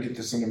I'm trying to get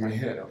this under my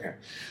head. Okay.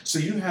 So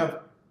you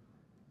have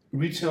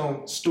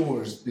retail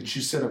stores that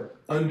you set up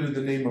under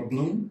the name of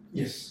Bloom?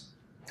 Yes.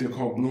 They're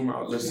called Bloom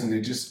Outlets, and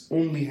they just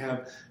only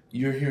have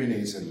your hearing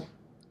aids in them.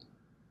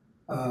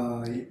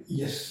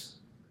 Yes.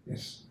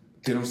 Yes.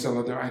 They don't sell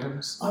other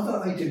items? Other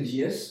items,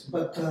 yes,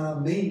 but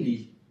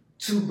mainly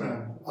two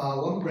brands.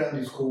 One brand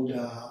is called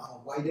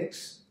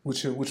Widex.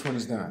 Which one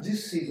is that?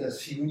 This is a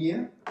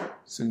Signia.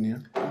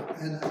 Signia.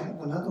 And I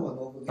have another one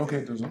over there.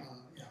 Okay, those are.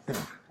 Yeah.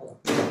 Hold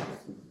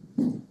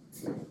on.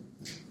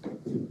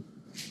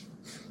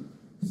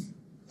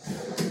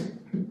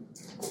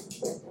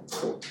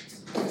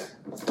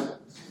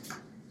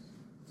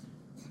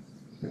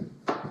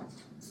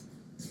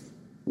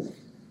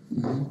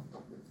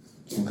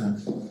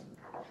 Okay.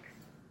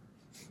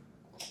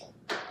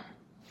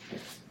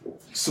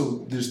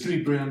 So there's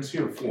 3 brands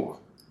here, 4?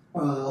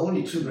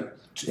 Only two brands.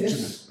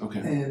 S Okay.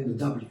 and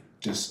W.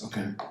 Just,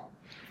 okay.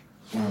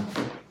 Wow.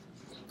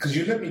 Because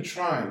you let me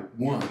try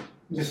one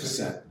Yes,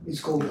 set. it's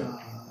called.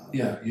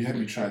 Yeah, you had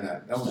me try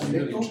that. That was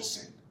really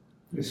interesting.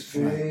 It's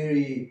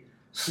very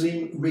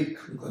slim rig,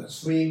 because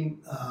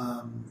slim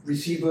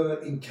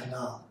receiver in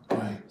canal.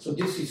 Right. So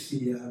this is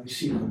the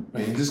receiver.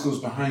 Right, and this goes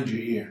behind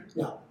your ear.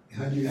 Yeah,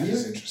 behind your That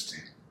is ear,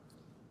 interesting.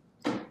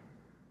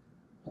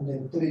 and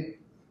then put it,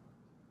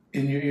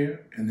 In your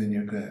ear, and then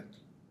you're good.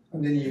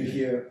 and then you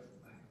hear.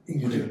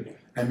 You do.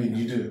 I mean,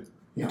 you do.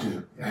 You Yeah.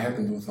 do. I have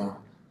them both on.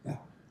 Yeah.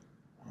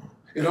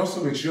 It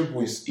also makes your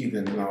voice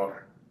even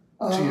louder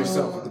to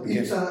yourself at the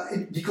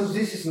beginning. Because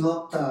this is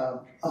not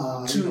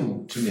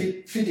Tuned to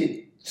me. fitted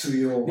to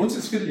your. Once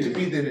it's fitted to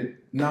me, then it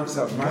knocks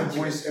out my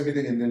voice,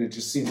 everything, and then it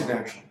just seems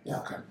natural.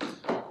 Yeah. Okay.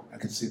 I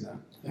can see that.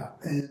 Yeah,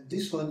 and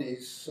this one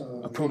is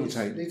A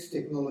prototype. This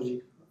technology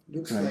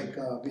looks Right. like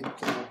a bit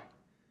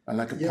I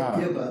like a pod.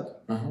 earbud,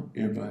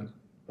 Earbud.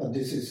 but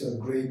this is a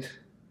great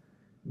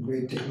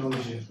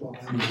technology as well.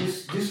 And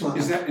this one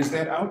Is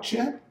that out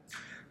yet?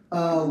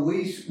 we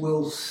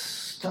will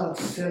start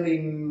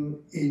selling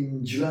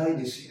in July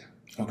this year.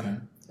 Okay.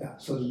 Yeah,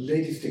 so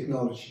latest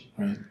technology.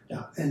 Right.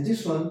 Yeah, and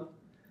this one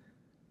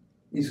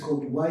is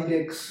called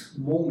Widex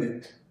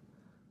Moment,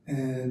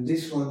 and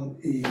this one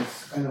is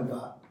kind of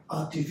a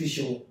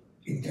artificial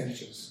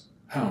intelligence.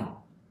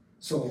 How?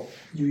 So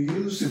you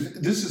use So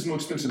this is more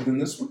expensive than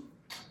this one?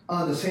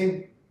 the same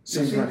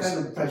Price. kind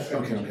of price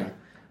range. Okay.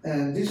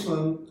 And this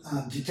one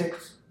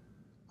detects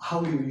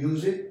how you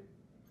use it.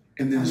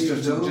 And then And it it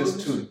starts to adjust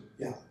knows- to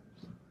it.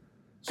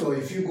 So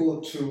if you go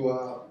to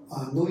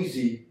a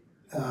noisy,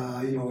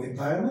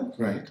 environment,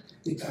 Right.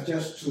 it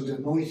adjusts to the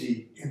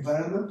noisy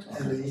environment,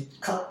 and then it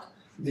cut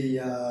the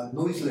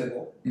noise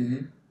level,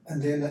 Mm-hmm.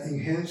 and then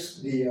enhance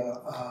the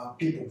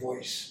people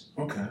voice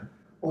Okay.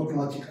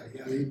 automatically.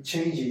 And it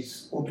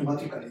changes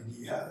automatically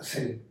the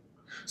setting.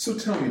 So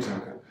tell me,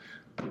 Taka,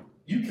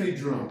 you play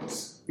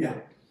drums. Yeah.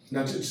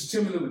 Now, just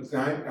tell me a little bit.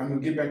 I'm going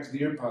to get back to the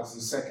earpods in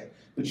a second.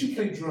 But you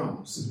play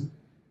drums. Mhm.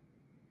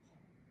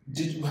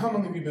 How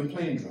long have you been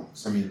playing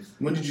drums? I mean,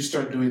 when did you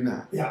start doing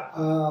that? Yeah,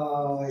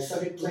 I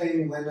started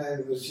playing when I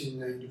was in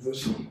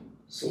university,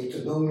 so it's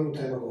a long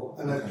time ago.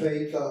 And I Okay.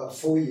 played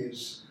 4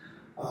 years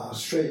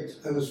straight.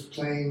 I was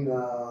playing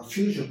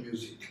fusion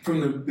music. From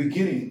the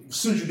beginning, as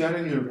soon as you got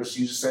in university,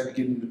 you decided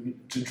to get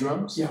into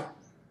drums? Yeah.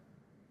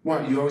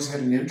 Why? You always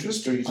had an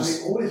interest, or you I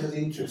just... always had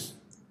interest.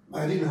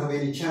 I didn't have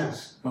any chance.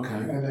 Okay.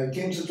 And I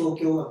came to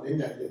Tokyo,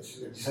 and then I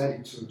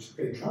decided to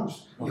play drums.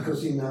 Okay.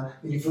 Because in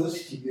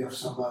university, we have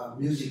some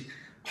music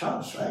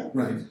clubs, right?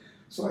 Right.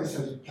 So I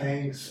started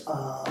playing,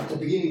 at the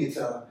beginning, it's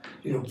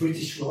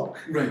British rock.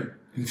 Right.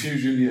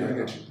 Infusion, yeah, I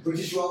got you.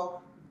 British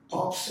rock,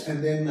 pops,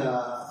 and then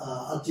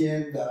at the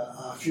end,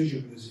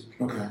 fusion music.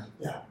 Okay.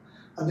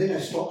 And then I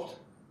stopped.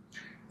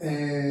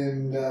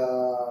 And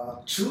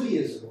 2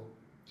 years ago,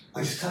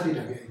 I started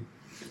again.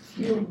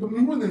 But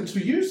more than 2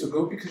 years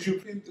ago, because you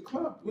played at the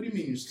club. What do you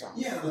mean you stopped?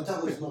 Yeah, but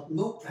that was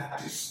no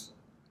practice.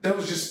 That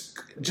was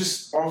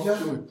just off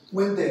Just to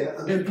went there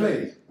and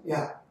played.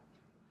 Yeah.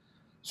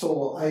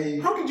 So I.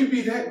 How could you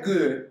be that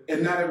good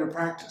and not ever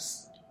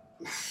practice?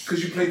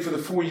 Because you played for the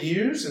 4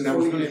 years, and that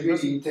was really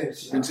impressive.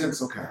 intense. Yeah.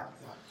 Intense, okay.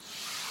 Yeah.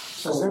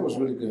 So that was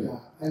really good. Yeah.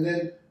 And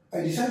then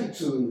I decided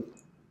to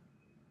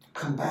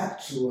come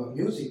back to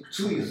music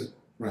 2 years ago.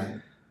 Right.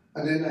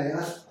 And then I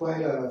asked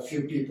quite a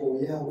few people,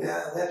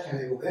 where can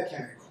I go? Where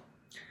can I go?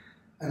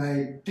 And I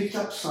picked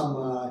up some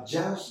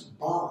jazz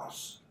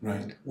bars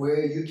Right.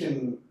 where you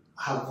can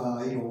have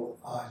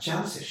a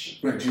jam session.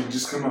 Right. You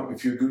just come up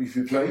if you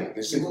play.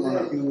 They say You go come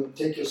there, up. you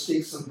take your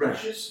sticks and Right.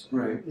 brushes.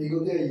 Right. You go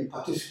there, you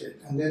participate,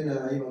 and then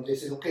they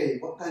say, okay,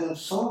 what kind of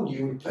song do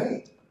you want to play?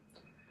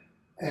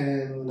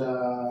 And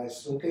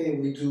it's okay.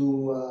 We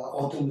do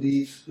autumn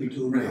leaves. We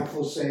do Right.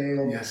 raffle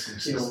sale. Yes,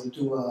 yes, You know, yes. we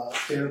do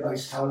fair by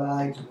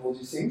starlight and all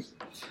these things.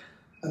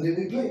 And then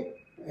we play.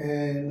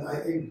 And I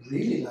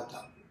really love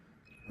that.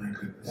 My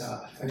goodness.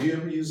 Yeah. Do you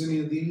ever use any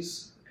of these?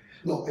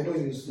 No, I don't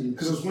use the.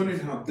 Because I was wondering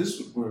how this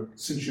would work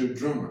since you're a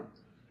drummer.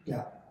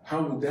 Yeah. How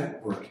would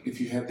that work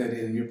if you had that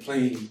in and you're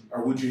playing, or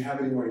would you have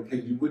it while you're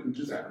playing? You wouldn't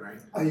do that,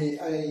 right? I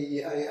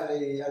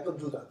don't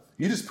do that.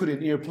 You just put in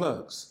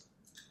earplugs.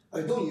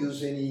 I don't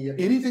use any.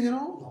 Anything at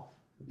all? No,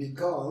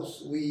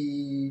 because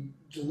we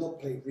do not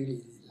play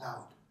really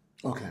loud.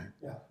 Okay.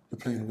 Yeah. You're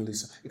playing really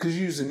soft. Because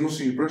you're using most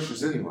of your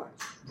brushes anyway.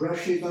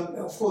 Brushes, and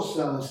of course,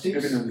 sticks.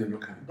 Every now and then,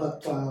 okay.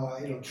 But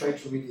try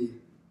to really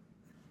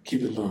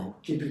Keep it low.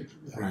 keep it.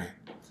 Right.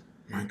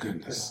 My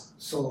goodness.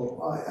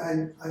 So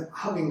I'm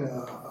having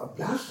a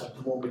blast at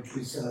the moment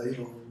with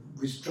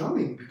with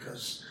drumming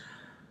because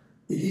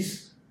it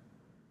is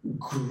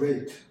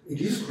great.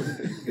 It is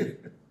great.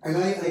 And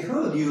I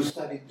heard you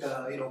started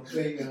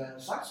playing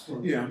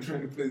saxophone. Yeah, I'm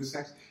trying to play the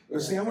sax.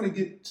 See, I want to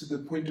get to the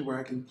point to where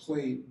I can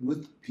play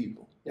with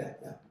people. Yeah.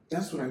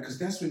 That's what because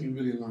that's when you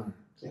really learn.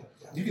 Yeah.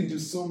 You can do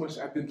so much.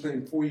 I've been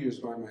playing 4 years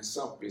by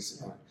myself,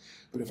 basically.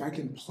 Yeah. But if I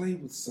can play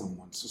with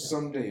someone, so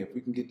someday if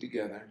we can get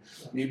together,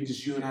 maybe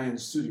just you and I in the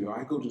studio.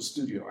 I go to a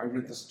studio. I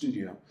rent the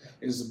studio.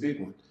 It is a big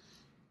one.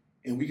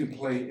 And we can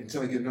play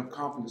until I get enough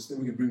confidence. Then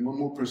we can bring one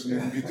more person in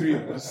and be 3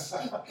 of us.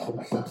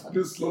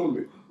 Just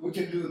slowly. We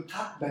can do a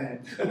tap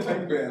band. Tap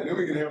band. Then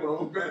we can have our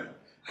own band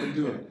and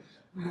do it.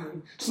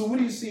 So what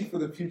do you see for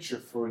the future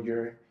for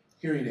your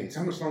hearing aids?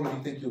 How much longer do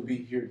you think you'll be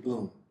here at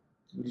Bloom?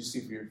 What do you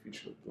see for your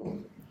future at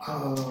Bloom?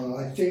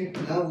 I think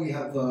now we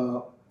have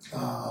a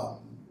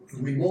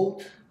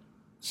remote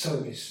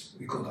service,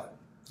 we call that.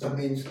 That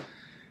means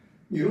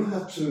you don't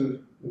have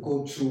to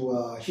go to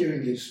a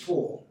hearing aid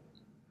store.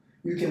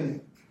 You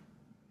can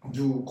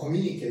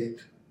communicate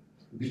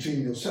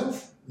between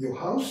yourself, your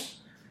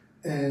house,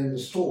 and the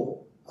store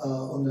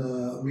on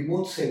a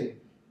remote setting,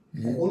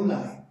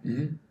 online.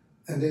 Mm-hmm.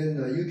 And then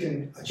you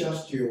can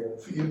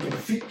you can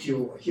fit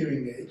your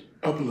hearing aid.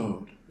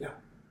 Upload. Yeah.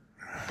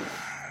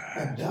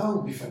 And that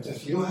would be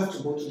fantastic. You don't have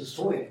to go to the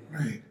store anymore.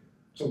 Right.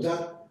 So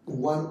that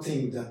one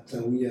thing that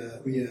we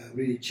are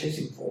really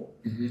chasing for,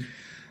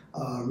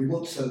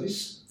 remote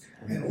service.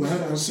 And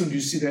how soon do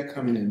you see that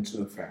coming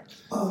into effect?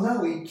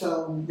 Now it's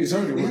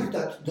already we working. have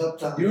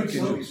that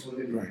service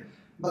already. Right.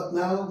 But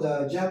now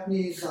the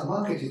Japanese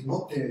market is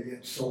not there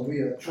yet, so we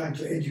are trying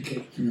to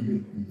educate.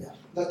 Yeah,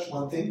 that's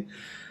one thing.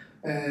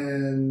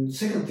 And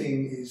second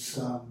thing is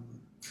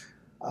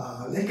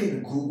like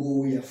in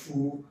Google,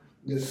 Yahoo,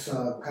 this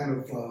kind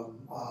of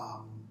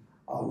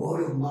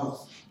word of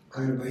mouth,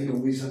 kind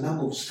of with a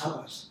number of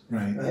stars.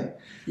 Right.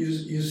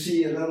 You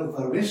see a lot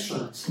of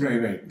restaurants.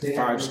 Right.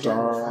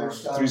 5-star,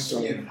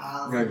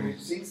 3-star. Right.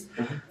 Things.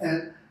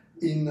 And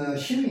in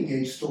hearing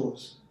aid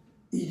stores,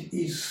 it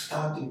is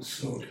starting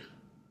slowly.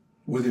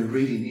 Where they're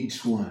rating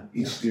each one,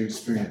 their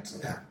experience.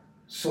 Yeah.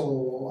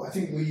 So I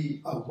think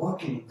we are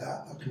working on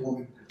that at the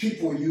moment.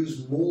 People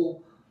use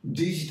more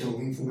digital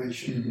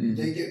information.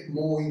 They get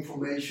more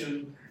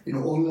information,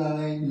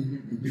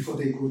 online before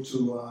they go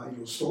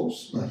to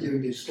stores,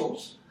 hearing aid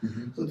stores.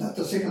 So that's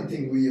the second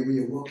thing we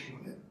are working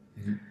on it.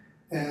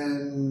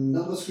 And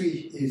number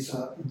 3 is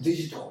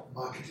digital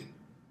marketing.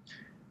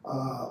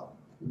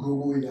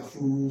 Google,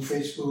 Yahoo,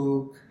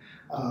 Facebook,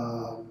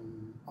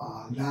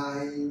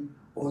 Line,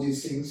 all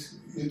these things,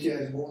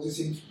 utilize all these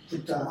things,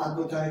 put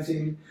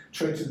advertising,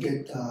 try to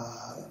get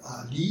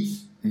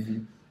leads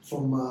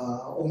from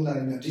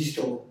online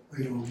digital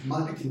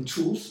marketing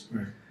tools.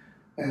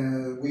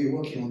 We're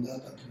working on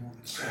that at the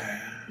moment. So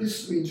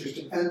this is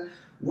interesting. And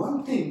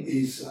one thing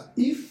is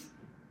if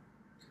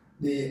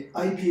the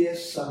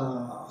IPS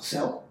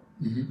cell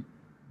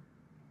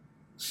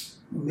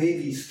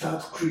maybe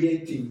start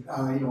creating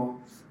the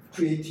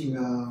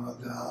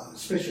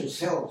special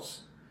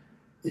cells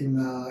in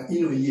a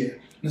year.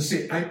 Let's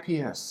say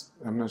IPS.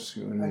 I'm not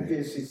sure.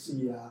 IPS is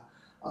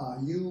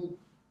you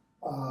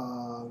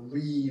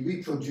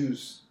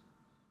reproduce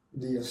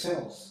the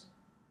cells.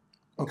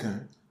 Okay.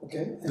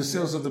 And the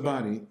cells of the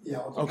body. Yeah.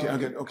 Okay.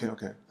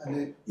 And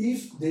then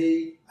if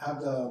they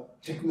have the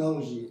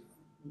technology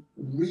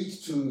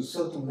reach to a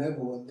certain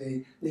level,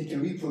 they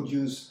can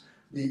reproduce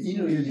the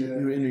inner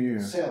ear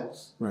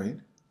cells. Right.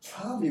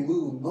 Probably we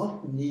will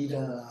not need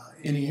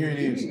any hearing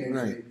aids. Right.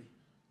 Maybe.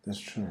 That's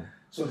true.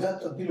 So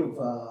that's a bit of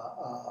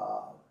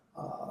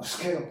a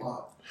scale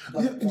part.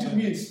 You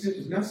mean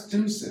not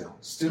stem cells?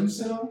 Stem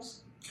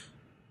cells?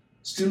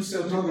 Stem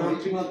cell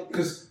technology?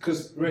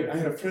 Because I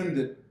had a friend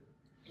that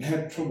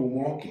had trouble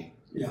walking.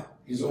 Yeah.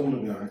 He's an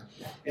older guy.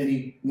 Yeah. And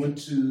he went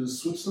to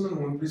Switzerland,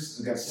 one place,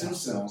 and got stem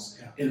cells,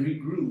 and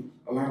regrew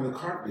a lot of the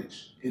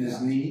cartilage in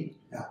his knee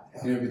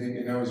and everything,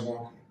 and now he's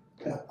walking.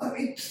 Yeah.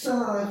 It's,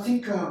 I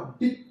think, a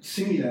bit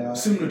similar.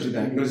 Similar to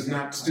that, but it's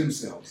not stem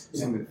cells.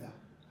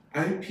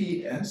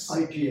 IPS?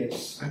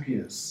 IPS.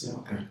 Yeah.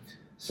 Okay.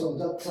 So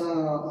that's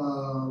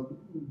a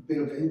bit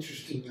of an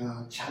interesting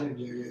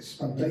challenge, I guess.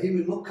 But it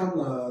will not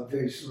come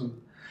very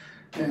soon.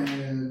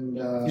 And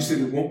You said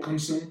it won't come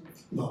soon?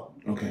 no,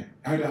 Okay.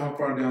 How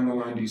far down the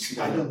line do you see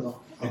that? I don't know.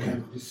 Okay.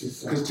 This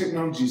is Because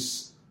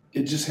technology's,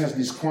 it just has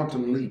these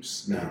quantum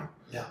leaps now.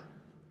 Yeah.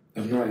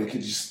 Of not, it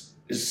could just,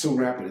 it's so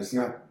rapid. It's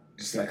not,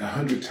 it's like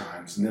 100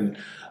 times and then,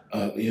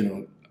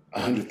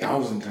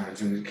 100,000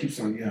 times and it keeps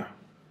on, yeah.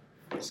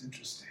 It's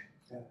interesting.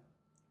 Yeah.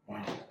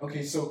 Wow.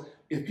 Okay, so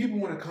if people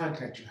want to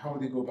contact you, how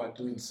would they go about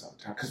doing so?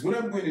 Because what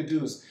I'm going to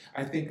do is,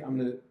 I think I'm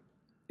going to,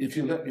 if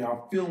you let me,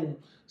 I'll film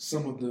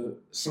some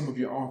of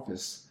your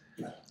office.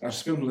 Yeah. I'll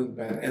film a little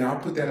bit and I'll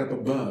put that up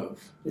above.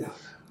 Yeah.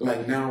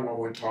 Like now while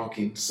we're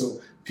talking.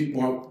 So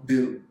people,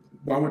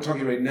 while we're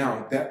talking right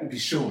now, that will be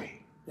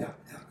showing. Yeah.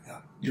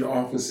 Your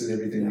office and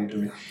everything you're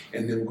doing. Yeah.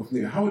 And then we'll go from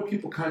there. How would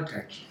people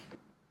contact you?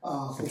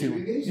 For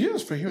hearing aids?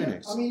 Yes, for hearing Yeah.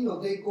 aids. I mean,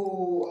 they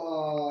go,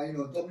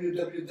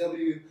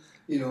 www,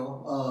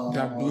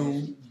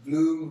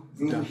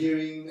 Bloom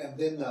Hearing, and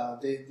then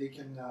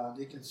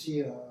they can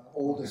see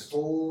all the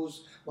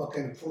stores, what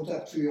kind of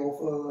products we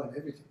offer, and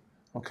everything.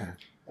 Okay.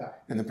 Yeah.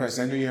 And the price,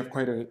 I know you have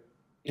quite an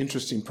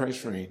interesting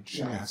price range.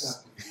 Yeah,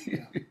 Yes.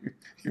 exactly.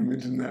 You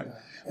mentioned that.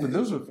 Yeah. But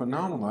those are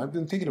phenomenal. I've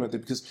been thinking about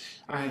that because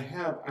I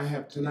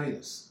have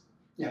tinnitus.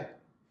 Yeah.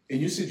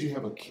 And you said you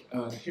have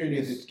a hearing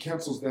aid that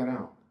cancels that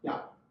out. Yeah.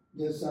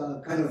 There's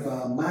a kind of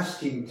a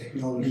masking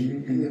technology.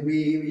 Mhm.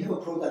 We have a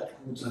product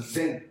called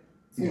Zen.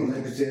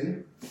 Like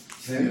Zen.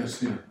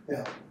 Yes, yeah.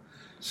 Yeah.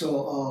 So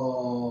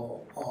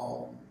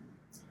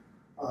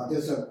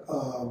there's a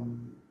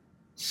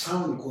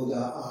sound called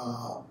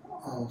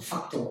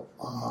factor.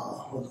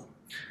 Hold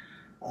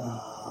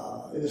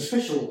on. A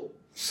special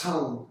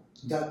sound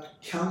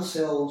that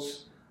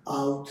cancels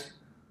out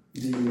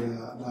the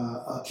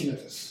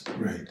tinnitus.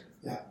 Right.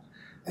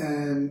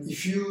 And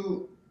if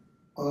you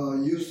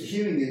use the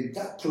hearing aid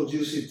that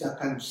produces that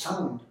kind of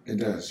sound, It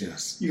does,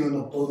 yes. you are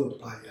not bothered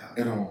by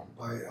At all.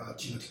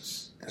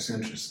 tinnitus. That's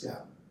interesting.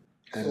 Yeah.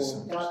 That is So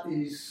that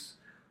is,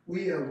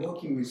 we are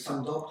working with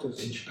some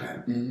doctors in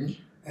Japan Mm-hmm.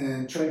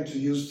 and trying to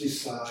use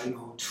this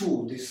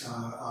tool, this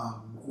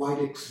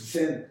Widex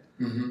Zen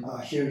Mm-hmm.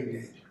 hearing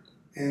aid,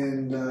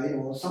 and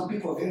some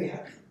people are very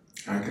happy.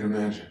 I can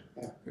imagine.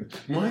 Yeah.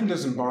 Mine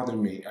doesn't bother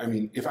me. I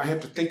mean, if I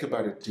have to think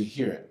about it to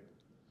hear it,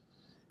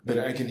 but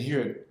I can hear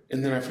it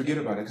and then I forget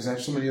about it because I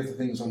have so many other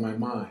things on my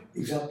mind.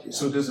 Exactly.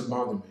 So it doesn't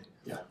bother me.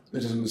 Yeah. It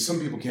doesn't. Some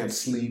people can't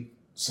sleep.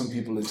 Some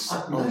people it's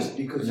At night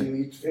because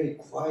it's very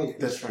quiet.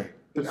 That's right.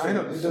 But So I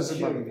don't. It it's doesn't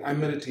bother hearing me. aid. I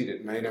meditate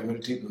at night. I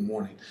meditate in the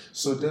morning.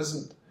 So it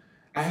doesn't.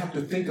 I have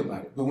to think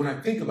about it. But when I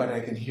think about it,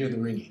 I can hear the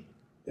ringing.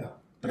 Yeah.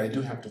 But I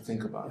do have to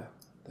think about Yeah. it.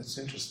 That's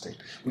interesting.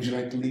 Would you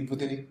like to leave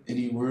with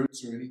any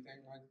words or anything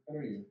like that?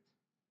 Or you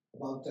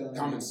About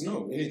comments? No,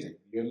 anything.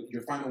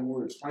 Your final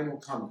words, final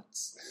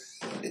comments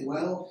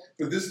well,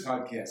 for this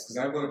podcast because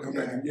I want to come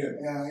back again.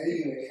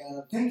 anyway,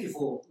 thank you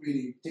for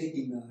really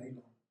taking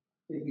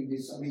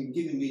this. I mean,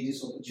 giving me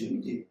this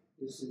opportunity.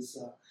 This is,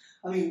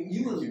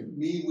 you and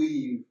me,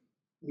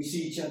 we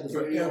see each other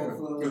very Forever.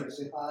 often. I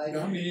say hi.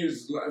 How many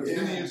years? How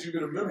many years you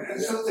gonna remember?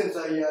 And sometimes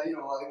I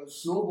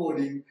was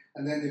snowboarding,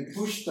 and then they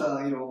pushed,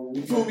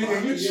 with Told me,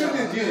 and you should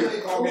have. Yeah,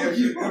 they call me. called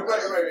you.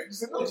 Right. You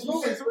said, no,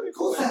 snowman. Somebody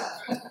call that.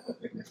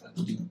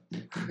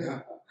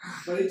 Yeah.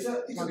 But it's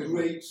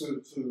great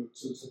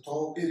to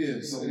talk. It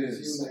is. It with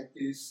is. you like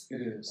this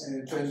It is.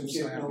 and try to I'm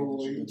so get happy to know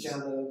that you each did this.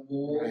 other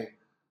more. Right.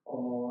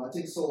 I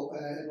think so,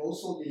 and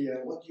also the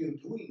what you're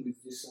doing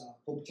with this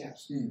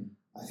podcast. Mm.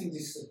 I think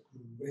this is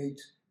a great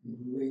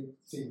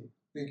thing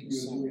Thank you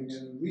you're so doing, much.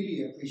 and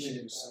really Thank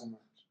appreciate you so much.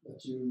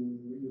 that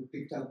you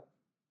picked up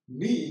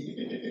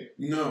me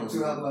No. to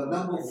have a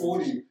number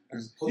 40.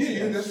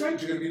 Yeah, that's right.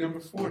 You're going to be number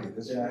 40.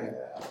 That's right.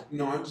 Yeah.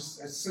 No,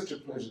 it's such a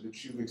pleasure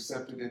that you've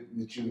accepted it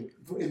and that you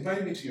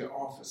invited me to your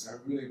office. I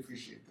really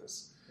appreciate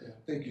this. Yeah.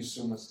 Thank you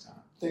so much, Tom.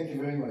 Thank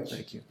you very much.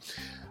 Thank you.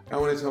 I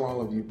want to tell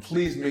all of you,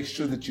 please make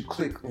sure that you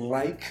click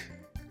like,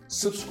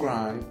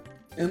 subscribe,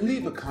 and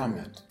leave a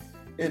comment.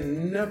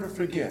 And never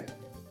forget,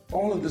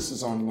 all of this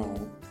is on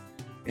loan,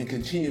 and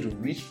continue to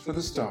reach for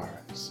the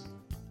stars.